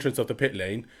at the entrance of the pit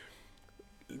lane,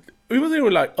 we wasn't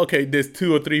even like, okay, there's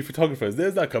 2 or 3 photographers.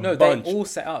 There's like a bunch. No, they all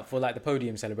set up for like the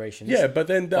podium celebrations. Yeah, but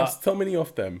then there's so many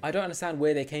of them. I don't understand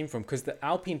where they came from, because the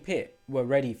Alpine pit were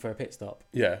ready for a pit stop.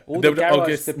 Yeah, all the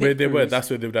garage, the pit where they were, that's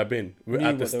where they would have been.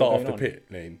 At the start of the pit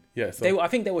lane. Yeah, so I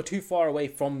think they were too far away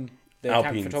from the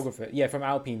camp photographer. Yeah, from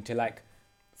Alpine to like,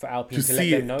 for Alpine to let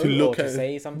them know, to look or to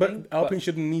say something. But Alpine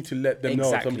shouldn't need to let them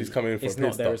know if somebody's coming in for a pit stop.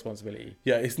 It's not their responsibility.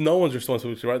 Yeah, it's no one's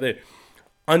responsibility right there.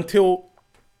 Until...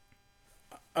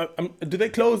 do they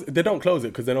close? They don't close it,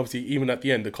 because then obviously even at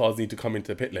the end the cars need to come into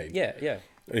the pit lane. Yeah, yeah.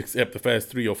 Except the first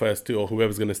 3 or first 2 or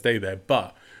whoever's going to stay there.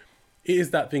 But it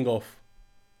is that thing of,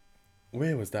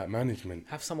 where was that management?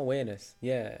 Have some awareness,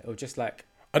 yeah, or just like,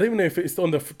 I don't even know if it's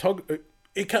on the photographer.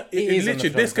 It literally,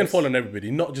 this can fall on everybody,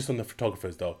 not just on the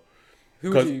photographers though.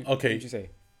 Who would you say?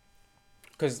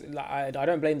 Because like, I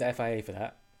don't blame the FIA for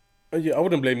that. Yeah, I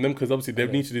wouldn't blame them, because obviously they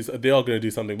need to do. They are going to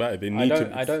do something about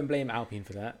it. I don't blame Alpine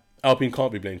for that. Alpine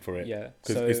can't be blamed for it. Yeah,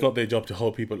 because it's not their job to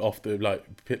hold people off the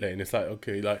pit lane. It's like,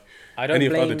 okay, like other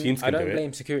teams can do it. I don't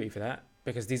blame security for that.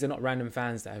 because these are not random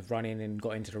fans that have run in and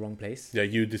got into the wrong place. Yeah,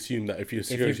 you'd assume that if you're If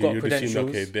security, you've got you'd assume,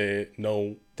 okay,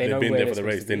 they've been there for the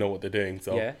race, they know what they're doing.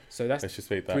 So yeah, so that's let's just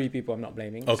wait that. 3 people I'm not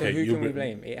blaming. Okay, so who can we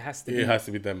blame? It has to be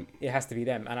them. It has to be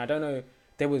them. And I don't know,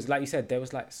 there was, like you said, there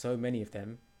was like so many of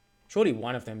them. Surely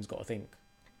one of them's got to think.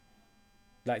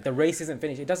 Like, the race isn't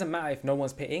finished. It doesn't matter if no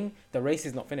one's pitting, the race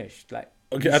is not finished. Like,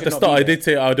 okay, at the start I did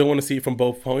say I don't want to see it from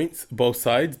both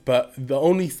sides, but the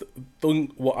only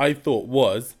thing what I thought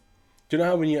was, do you know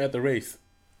how when you're at the race,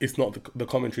 it's not the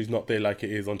commentary's not there like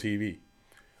it is on TV.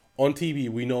 On TV,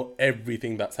 we know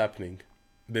everything that's happening.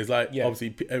 There's like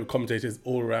obviously commentators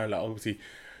all around. Like, obviously,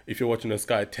 if you're watching on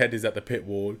Sky, Ted is at the pit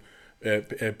wall,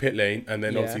 pit lane, and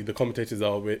then obviously the commentators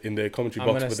are in the commentary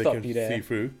box where they can see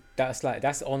through. That's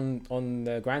on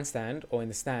the grandstand or in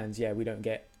the stands. Yeah, we don't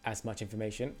get as much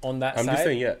information on that side. I'm just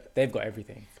saying, they've got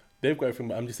everything. They've got everything,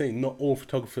 but I'm just saying, not all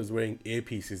photographers wearing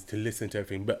earpieces to listen to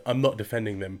everything. But I'm not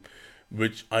defending them,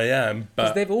 which I am. But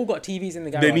because they've all got TVs in the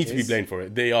garages. They need to be blamed for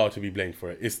it. They are to be blamed for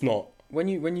it. It's not when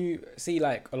you see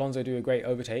like Alonso do a great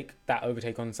overtake. That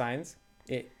overtake on signs,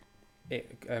 it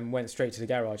went straight to the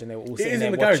garage, and they were all sitting there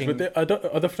in the watching. garage.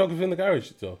 But are the photographers in the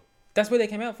garage though? That's where they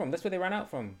came out from. That's where they ran out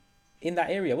from. In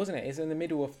that area, wasn't it? It's in the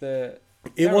middle of the.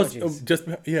 It garages. was just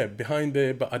behind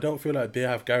there, but I don't feel like they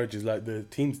have garages like the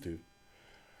teams do.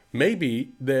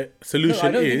 Maybe the solution is...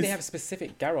 I don't think they have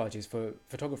specific garages for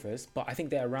photographers, but I think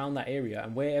they're around that area,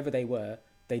 and wherever they were,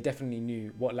 they definitely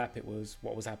knew what lap it was,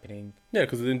 what was happening. Yeah,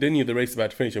 because they knew the race is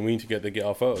about to finish and we need to get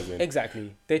our photos in.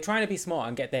 Exactly. They're trying to be smart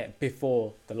and get there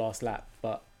before the last lap,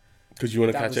 but... Because you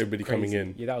want to catch everybody coming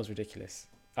in. Yeah, that was ridiculous.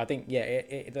 I think,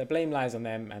 the blame lies on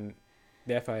them, and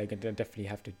the FIA are going to definitely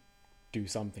have to do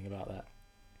something about that.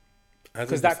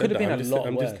 Because that could have been a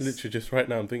lot worse. I'm just right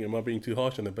now, I'm thinking, am I being too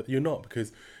harsh on them? But you're not,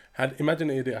 because imagine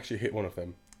it actually hit one of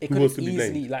them. It could have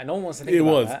easily, like, no one wants to think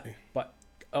about that. But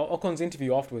Ocon's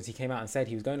interview afterwards, he came out and said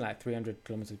he was going like 300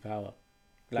 kilometers per hour.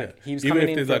 Like, he was coming in.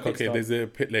 Even if there's like, there's a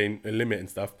pit lane, a limit and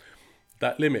stuff,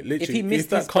 that limit, literally, if he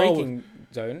missed his braking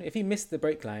zone, if he missed the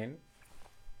brake line,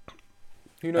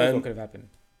 who knows what could have happened?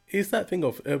 It's that thing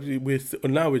of,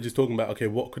 now we're just talking about, okay,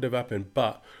 what could have happened,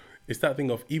 but it's that thing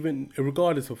of, even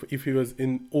regardless of if he was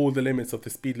in all the limits of the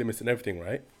speed limits and everything,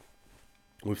 right?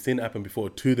 We've seen it happen before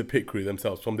to the pit crew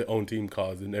themselves from their own team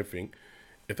cars and everything.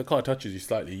 If the car touches you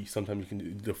slightly, sometimes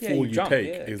the fall you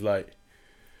take is like,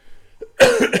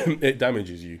 it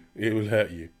damages you. It will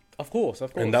hurt you. Of course.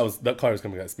 And that car is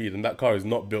coming at speed, and that car is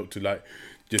not built to like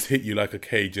just hit you like a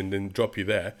cage and then drop you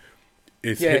there.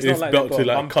 It's built to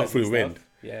like cut through wind.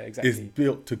 Yeah, exactly. It's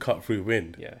built to cut through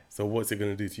wind. Yeah. So what's it going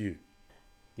to do to you?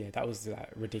 Yeah, that was like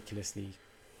ridiculously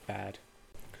bad.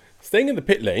 Staying in the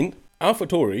pit lane,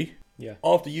 AlphaTauri. Yeah.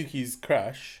 After Yuki's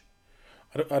crash,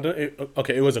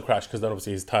 it was a crash because then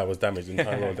obviously his tire was damaged and the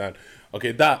tire rolled down.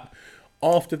 Okay,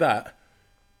 after that,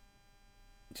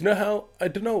 do you know how? I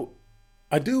don't know.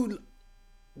 I do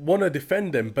want to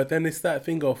defend them, but then it's that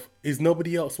thing of, is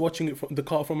nobody else watching it from the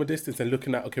car from a distance and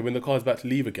looking at, okay, when the car's about to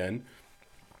leave again,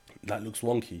 that looks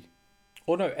wonky.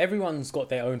 Or no, everyone's got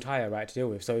their own tire, right, to deal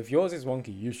with. So if yours is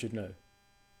wonky, you should know.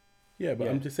 Yeah, but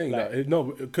I'm just saying that no,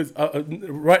 because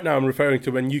right now I'm referring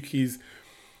to when Yuki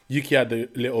had the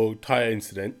little tire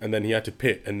incident, and then he had to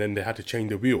pit, and then they had to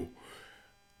change the wheel.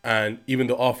 And even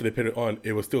though after they put it on,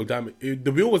 it was still damaged.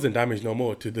 The wheel wasn't damaged no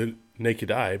more to the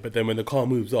naked eye, but then when the car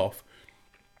moves off,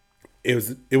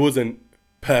 it wasn't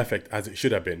perfect as it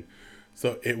should have been.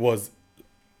 So it was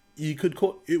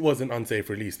an unsafe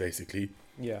release basically.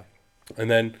 Yeah. And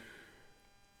then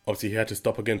obviously he had to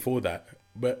stop again for that.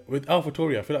 But with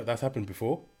AlphaTauri, I feel like that's happened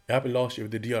before. It happened last year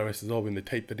with the DRS as well, when they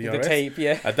taped the DRS. The tape,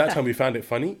 yeah. At that time, we found it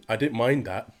funny. I didn't mind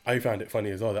that. I found it funny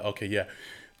as well. That, okay, yeah,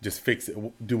 just fix it.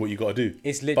 Do what you got to do.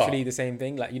 It's literally the same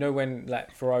thing. Like, you know when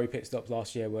like Ferrari pit stops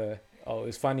last year were, it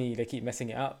was funny, they keep messing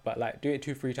it up. But like, do it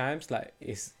 2-3 times. Like,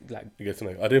 it's like... You get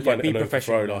something. I didn't find it annoying for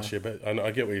Ferrari last year, but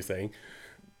I get what you're saying.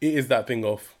 It is that thing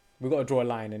of... We've got to draw a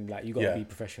line, and like, you got to be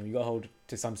professional. You got to hold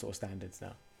to some sort of standards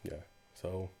now. Yeah,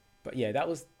 so... But yeah, that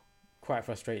was quite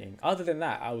frustrating. Other than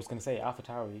that, I was going to say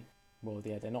AlphaTauri, well,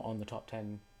 yeah, they're not on the top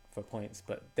 10 for points,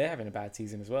 but they're having a bad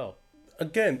season as well.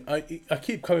 Again, I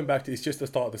keep coming back to, it's just the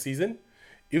start of the season.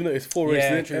 Even though it's 4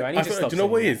 races. Yeah, true. I need to stop. Do you know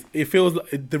what it is? It feels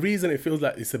like, the reason it feels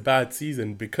like it's a bad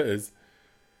season, because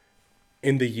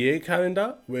in the year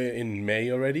calendar, we're in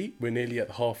May already. We're nearly at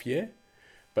the half year.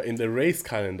 But in the race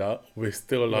calendar, we're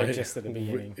still like... We're just at the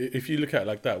beginning. If you look at it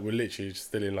like that, we're literally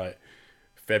still in like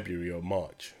February or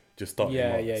March. Just starting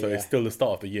March. So it's still the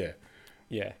start of the year.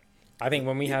 Yeah. I think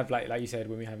when we have, like you said,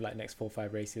 when we have like next 4 or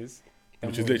 5 races...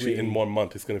 Which is literally in 1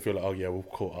 month, it's going to feel like, oh yeah, we're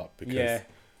caught up. Because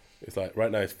it's like, right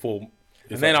now it's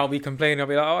And then I'll be complaining. I'll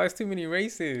be like, oh, it's too many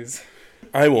races.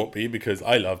 I won't be, because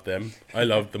I love them. I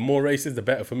love the more races, the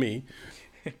better for me.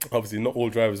 Obviously, not all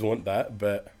drivers want that,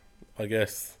 but I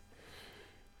guess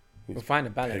we'll find a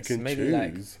balance. Maybe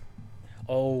choose.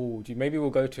 Maybe we'll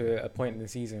go to a point in the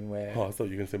season where... Oh, I thought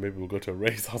you were going to say maybe we'll go to a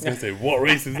race. I was going to say, what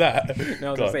race is that? No,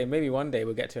 I was going to say, maybe one day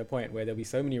we'll get to a point where there'll be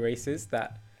so many races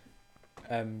that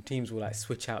teams will like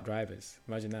switch out drivers.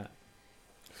 Imagine that.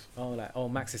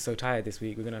 Max is so tired this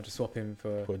week, we're going to have to swap him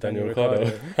for Daniel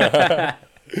Ricciardo. I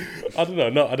don't know.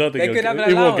 No, I don't think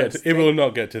it will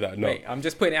not get to that. No. Wait, I'm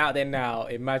just putting it out there now.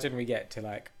 Imagine we get to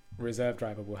like reserve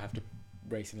driver will have to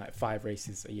race in like 5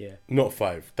 races a year. Not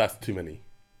 5. That's too many.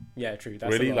 Yeah, true.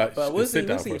 That's really, a lot. Like, but we'll see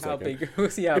how big.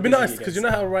 We'll see how. It'd be nice, because you know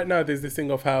how right now there's this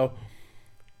thing of how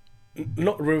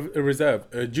not reserve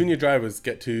junior drivers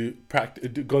get to practice,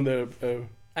 go on the.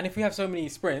 And if we have so many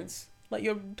sprints, like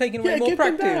you're taking away more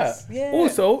practice. Yeah.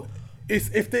 Also,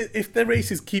 if the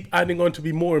races keep adding on to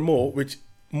be more and more, which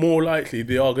more likely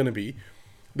they are going to be,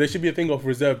 there should be a thing of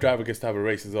reserve driver gets to have a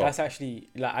race as well. That's actually,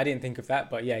 like, I didn't think of that,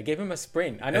 but yeah, give him a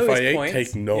sprint. I know FIA, his points.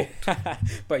 take note.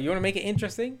 But you want to make it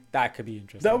interesting? That could be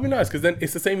interesting. That would be nice, because then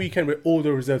it's the same weekend where all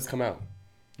the reserves come out.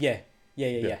 Yeah.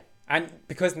 And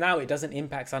because now it doesn't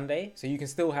impact Sunday, so you can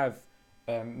still have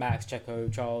Max, Checo,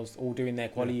 Charles all doing their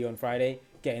quali on Friday,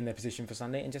 getting their position for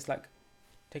Sunday, and just like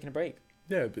taking a break.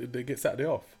 Yeah, they get Saturday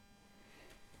off.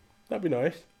 That'd be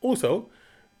nice. Also,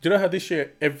 do you know how this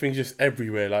year everything's just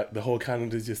everywhere? Like the whole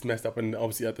calendar's just messed up, and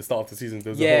obviously at the start of the season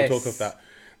there was a whole talk of that.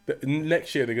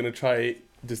 Next year they're gonna try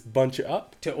just bunch it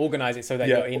up to organize it so that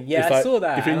you're in. Yeah, I saw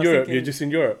that. If you're in Europe, you're just in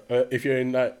Europe. If you're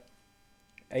in like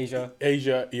Asia,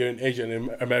 you're in Asia, and in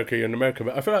America, you're in America.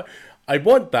 But I feel like I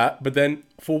want that, but then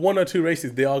for 1 or 2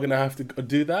 races they are gonna have to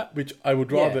do that, which I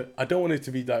would rather. I don't want it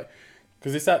to be like,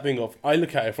 because it's that thing of, I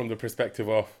look at it from the perspective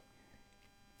of,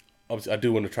 obviously I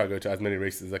do want to try to go to as many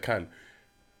races as I can.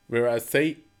 Whereas,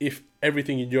 say, if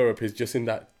everything in Europe is just in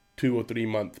that 2 or 3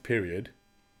 month period,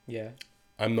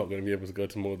 I'm not going to be able to go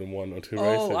to more than 1 or 2 races.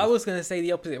 Oh, I was going to say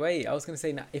the opposite way. I was going to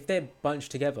say, if they're bunched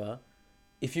together,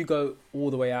 if you go all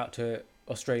the way out to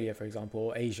Australia, for example,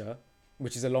 or Asia,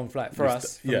 which is a long flight for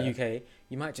us from the UK,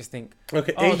 you might just think,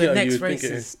 Asia, the next race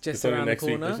is just around the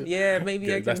corner. Yeah,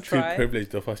 maybe I can that's try. That's too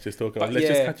privileged of us just talking about, let's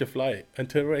just catch a flight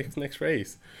until next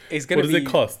race. It's gonna what does it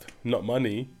cost? Not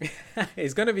money.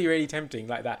 It's going to be really tempting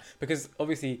like that, because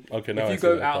obviously if you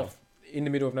go out in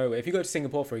the middle of nowhere, if you go to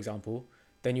Singapore, for example,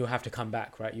 then you'll have to come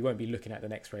back, right? You won't be looking at the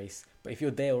next race. But if you're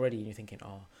there already and you're thinking,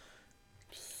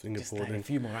 Singapore, just like a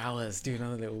few more hours, do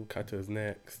another little... Qatar's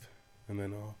next. And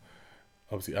then,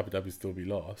 obviously Abu Dhabi still be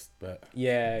last, but...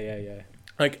 Yeah.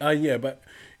 But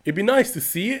it'd be nice to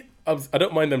see it. I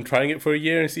don't mind them trying it for a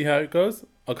year and see how it goes.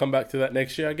 I'll come back to that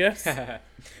next year, I guess.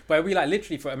 But it'd be like,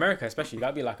 literally for America especially,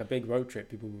 that'd be like a big road trip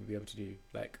people would be able to do,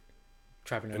 like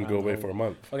traveling around. And go away for a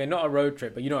month. Okay, not a road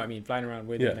trip, but you know what I mean, flying around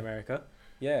with in America.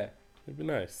 Yeah. It'd be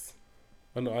nice.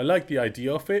 I like the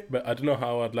idea of it, but I don't know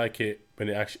how I'd like it when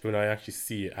I actually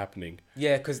see it happening.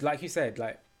 Yeah, because like you said,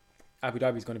 like Abu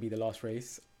Dhabi is going to be the last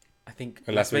race. I think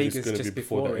Las Vegas is just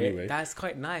before that anyway. That's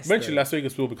quite nice. Eventually, Las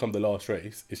Vegas will become the last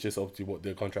race. It's just obviously what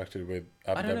they're contracted with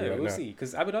Abu Dhabi I don't know. We'll see,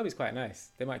 because Abu Dhabi is quite nice.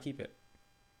 They might keep it.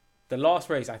 The last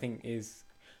race, I think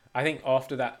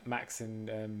after that Max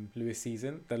and Lewis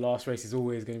season, the last race is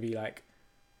always going to be like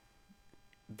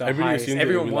the highest.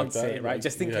 Everyone wants like it, right?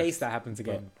 Just in case that happens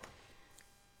again.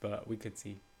 But we could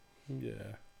see. Yeah.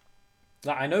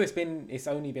 Like, I know it's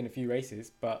only been a few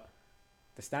races, but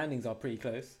the standings are pretty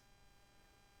close.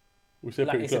 We said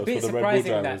pretty close for the Red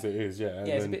Bull drivers. It is, yeah.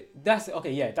 Yeah, it's a bit. That's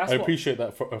okay. Yeah, that's. I appreciate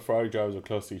that Ferrari drivers are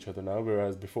close to each other now,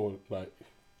 whereas before, like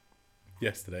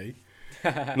yesterday,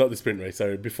 not the sprint race.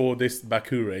 Sorry, before this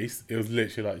Baku race, it was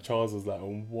literally like Charles was like,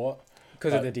 "On what?"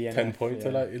 Because of the DNF. 10 points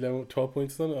or like 11, 12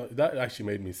 points or something. That actually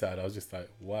made me sad. I was just like,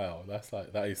 "Wow,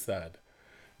 that is sad."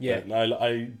 Yeah,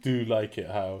 I do like it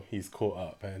how he's caught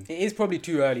up, and it is probably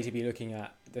too early to be looking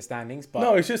at the standings, but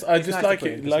no, it's just I just nice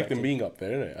like them being up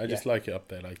there, innit? I just like it up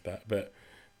there like that. But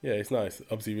yeah, it's nice.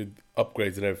 Obviously, with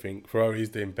upgrades and everything, Ferrari's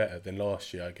doing better than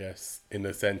last year, I guess, in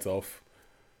the sense of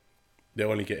they're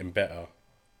only getting better.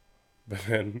 But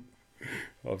then,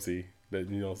 obviously, they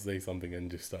say something and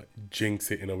just like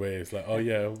jinx it in a way. It's like, oh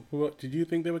yeah, what did you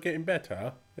think they were getting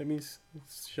better? Let me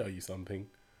show you something.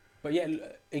 But yeah,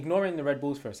 ignoring the Red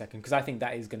Bulls for a second, because I think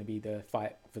that is going to be the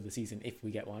fight for the season if we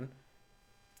get one.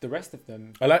 The rest of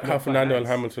them... I like how Fernando and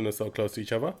Hamilton are so close to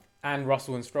each other. And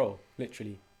Russell and Stroll,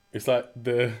 literally. It's like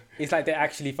they're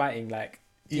actually fighting, like,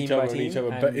 each other and each other.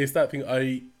 But it's that thing,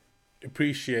 I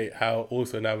appreciate how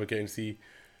also now we're getting to see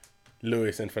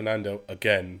Lewis and Fernando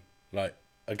again, like,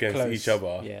 against Close. each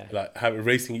other, Yeah. like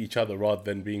racing each other rather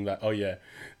than being like, oh yeah,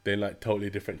 they're like totally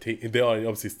different teams. They are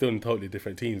obviously still in totally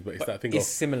different teams, but it's that thing it's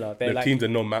of similar. They're the like, teams are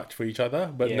no match for each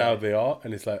other, but Yeah. now they are,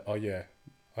 and it's like, oh yeah,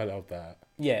 I love that.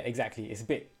 yeah, exactly. It's a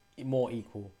bit more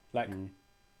equal. Like,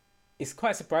 it's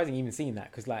quite surprising even seeing that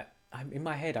because like in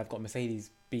my head I've got Mercedes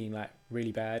being like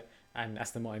really bad and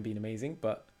Aston Martin being amazing,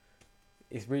 but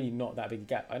it's really not that big a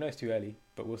gap. I know it's too early,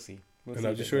 but we'll see. And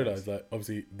I just realised that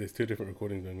obviously there's two different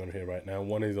recordings going on here right now.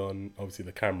 One is on obviously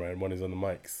the camera and one is on the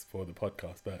mics for the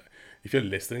podcast. But if you're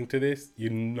listening to this,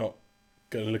 you're not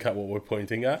going to look at what we're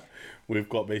pointing at. We've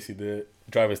got basically the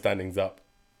driver standings up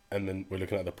and then we're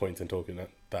looking at the points and talking at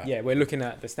that. Yeah, we're looking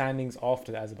at the standings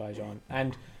after the Azerbaijan.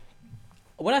 And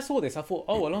when I saw this, I thought,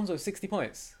 oh, Alonso's 60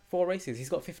 points, 4 races. He's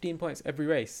got 15 points every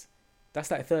race.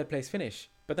 That's like a third place finish.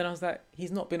 But then I was like,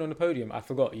 he's not been on the podium. I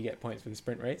forgot you get points for the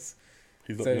sprint race.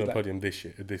 He's not been on the podium this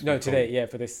year. No, today, yeah,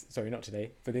 for this. Sorry, not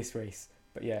today, for this race.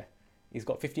 But yeah, he's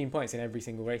got 15 points in every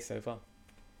single race so far.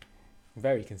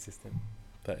 Very consistent.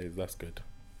 That's good.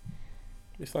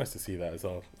 It's nice to see that as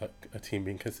well, like a team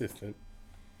being consistent.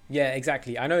 Yeah,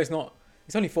 exactly. I know it's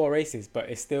only 4 races, but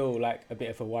it's still like a bit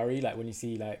of a worry. Like when you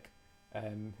see like,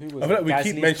 who was I feel like we Gasly's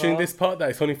keep mentioning car? this part that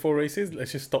it's only 4 races.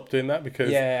 Let's just stop doing that because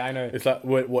Yeah, I know. it's like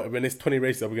when it's 20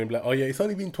 races, we're gonna be like, oh yeah, it's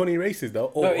only been 20 races though.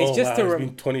 Oh, No, it's just it's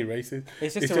been 20 races.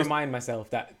 It's just to remind myself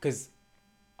that because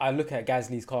I look at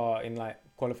Gasly's car in like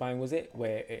qualifying, was it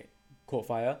where it caught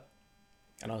fire,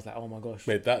 and I was like, oh my gosh,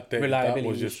 Mate, that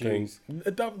was just issues.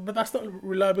 but that's not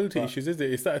reliability issues, is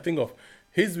it? It's that thing of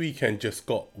his weekend just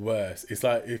got worse. It's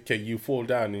like, okay, you fall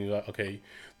down and you're like, okay,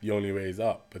 the only way is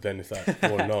up. But then it's like,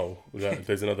 oh no,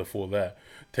 there's another fall there.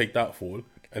 Take that fall.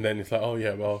 And then it's like, oh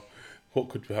yeah, well, what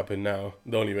could happen now?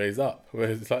 The only way is up.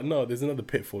 Whereas it's like, no, there's another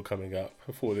pitfall coming up.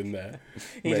 I fall in there.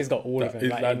 He just got all of them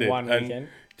like in one weekend.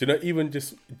 Do you know, even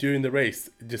just during the race,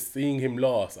 just seeing him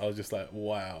last, I was just like,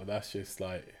 wow, that's just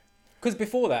like... Because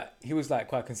before that, he was like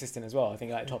quite consistent as well. I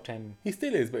think like top 10. He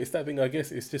still is, but it's that thing, I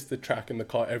guess it's just the track and the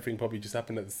car, everything probably just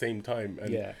happened at the same time.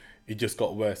 And it just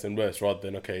got worse and worse rather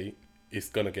than, okay, it's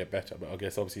going to get better. But I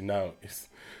guess obviously now it's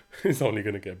only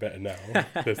going to get better now.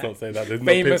 Let's not say that. There's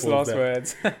Famous no last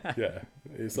words. Yeah.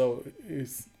 So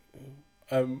it's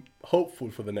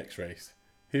hopeful for the next race.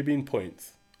 He'll be in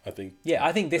points, I think. Yeah,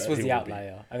 I think this was the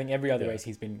outlier. I think every other race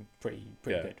he's been pretty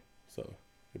good. So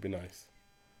it'd be nice.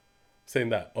 Saying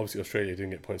that, obviously Australia didn't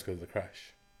get points because of the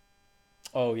crash.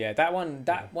 Oh yeah, that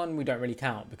one we don't really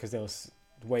count because there was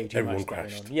way too Everyone much going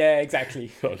crashed. on. Yeah, exactly.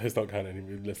 So let's not count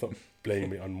anything. Let's not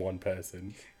blame it on one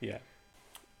person. Yeah.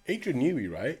 Adrian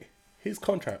Newey, right? His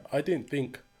contract. I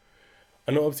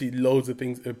know obviously loads of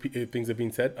things have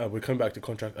been said. We're coming back to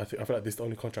contract. I feel like this is the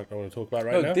only contract I want to talk about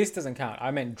now. No, this doesn't count.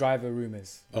 I meant driver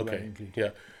rumours. Okay.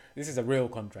 Yeah. This is a real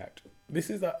contract. This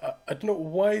is I don't know,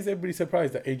 why is everybody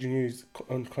surprised that Adrian Newey's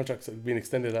contracts have been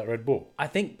extended at Red Bull? I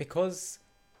think because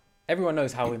everyone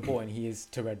knows how important he is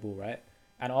to Red Bull, right?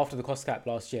 And after the cost cap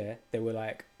last year, there were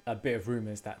like a bit of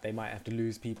rumours that they might have to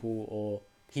lose people or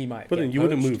he might But get then you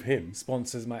wouldn't move him.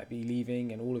 Sponsors might be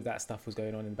leaving and all of that stuff was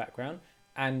going on in the background.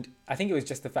 And I think it was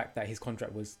just the fact that his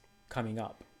contract was coming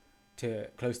up to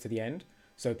close to the end.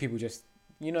 So people just,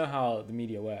 you know how the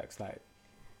media works, like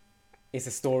it's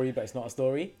a story, but it's not a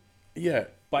story. Yeah.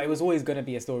 But it was always going to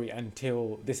be a story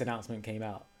until this announcement came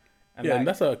out. And yeah, and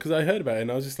that's because I heard about it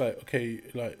and I was just like, okay,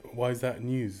 like, why is that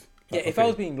news? Like, yeah, if I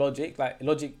was being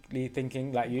logically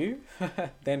thinking like you,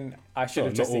 then I should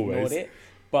have just ignored it.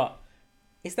 But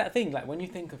it's that thing, like when you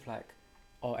think of like,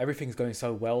 oh, everything's going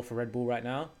so well for Red Bull right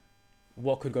now,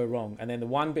 what could go wrong? And then the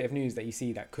one bit of news that you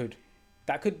see that could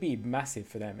be massive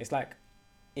for them. It's like,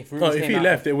 if he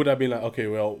left, it would have been like, okay,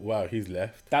 well, wow, he's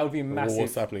left. That would be massive.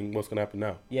 What's happening? What's going to happen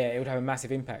now? Yeah, it would have a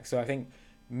massive impact. So I think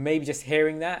maybe just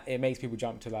hearing that, it makes people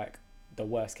jump to like the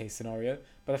worst case scenario.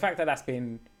 But the fact that that's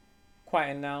been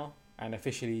quietened now and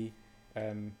officially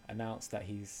announced that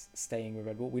he's staying with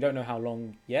Red Bull, we don't know how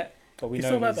long yet, but we know.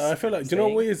 It's not about that. I feel like, do you know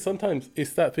what it is? Sometimes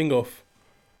it's that thing of,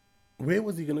 where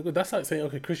was he going to go? That's like saying,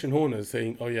 okay, Christian Horner's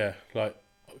saying, oh yeah, like,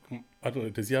 I don't know,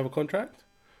 does he have a contract?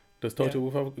 Does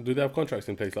Toto do they have contracts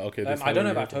in place? Like, okay, I don't know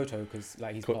about Toto because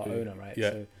like he's part owner, right? Yeah,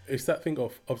 so. It's that thing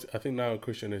of I think now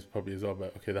Christian is probably as well,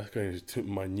 but okay, that's going into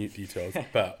minute details.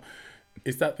 But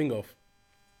it's that thing of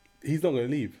he's not going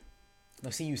to leave.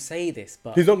 No, see, you say this,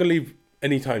 but he's not going to leave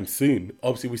anytime soon.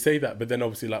 Obviously, we say that, but then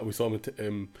obviously, like we saw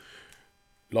him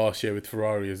last year with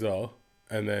Ferrari as well,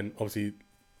 and then obviously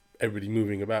everybody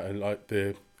moving about and like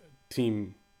the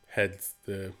team heads,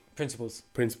 the principals.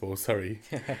 Sorry.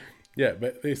 Yeah,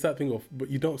 but it's that thing of, but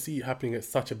you don't see it happening at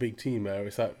such a big team where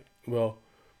it's like, well,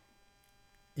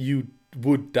 you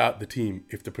would doubt the team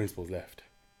if the principals left.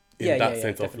 in that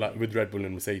sense of definitely. like with Red Bull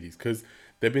and Mercedes, because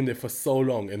they've been there for so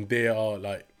long, and they are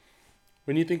like,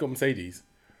 when you think of Mercedes,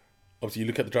 obviously you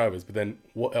look at the drivers, but then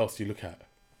what else do you look at?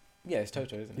 Yeah, it's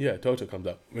Toto, isn't it? Yeah, Toto comes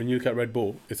up. When you look at Red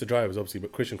Bull, it's the drivers obviously,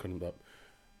 but Christian comes up,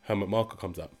 Helmut Marko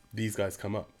comes up. These guys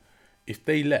come up. If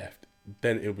they left,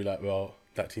 then it'll be like, well,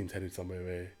 that team's headed somewhere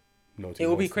where no team. It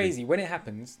will be wants to crazy when it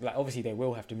happens. Like obviously they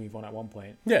will have to move on at one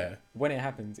point. Yeah. When it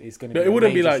happens, it's going to. But be it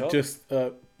wouldn't be major like shock, just,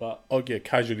 but oh yeah,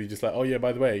 casually, just like, oh yeah,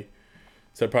 by the way,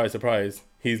 surprise, surprise,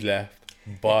 he's left.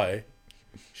 Bye.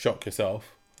 Shock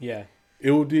yourself. yeah.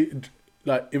 It would be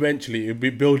like eventually it'd be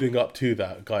building up to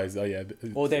that, guys. Oh yeah.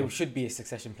 Or there should be a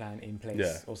succession plan in place,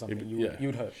 Yeah. or something. Yeah. You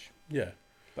would hope. Yeah.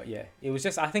 But yeah, it was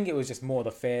just. I think it was just more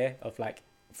the fear of like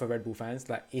for Red Bull fans,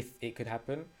 like if it could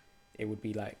happen, it would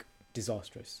be like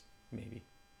disastrous, maybe.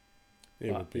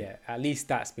 It But would be. yeah, at least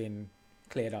that's been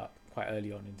cleared up quite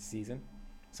early on in the season,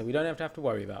 so we don't have to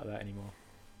worry about that anymore.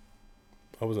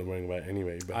 I wasn't worrying about it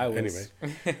anyway, but I was.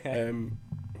 anyway.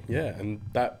 Yeah, and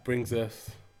that brings us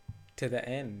To the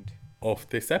end. of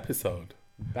this episode.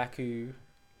 Baku.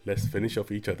 Let's finish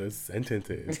off each other's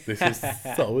sentences. This is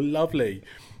so lovely.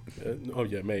 Oh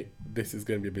yeah, mate. This is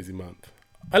going to be a busy month.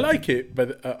 I like it,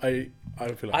 but I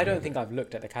feel like I don't think I've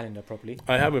looked at the calendar properly.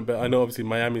 I haven't, but I know obviously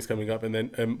Miami's coming up, and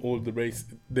then all the race.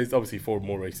 There's obviously 4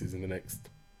 more races in the next.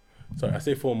 Sorry, I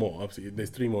say 4 more. Obviously, there's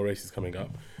 3 more races coming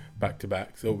up, back to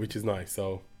back. So which is nice.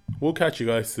 So we'll catch you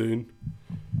guys soon.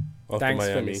 After Thanks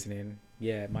Miami. for listening.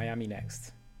 Yeah, Miami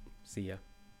next. See ya.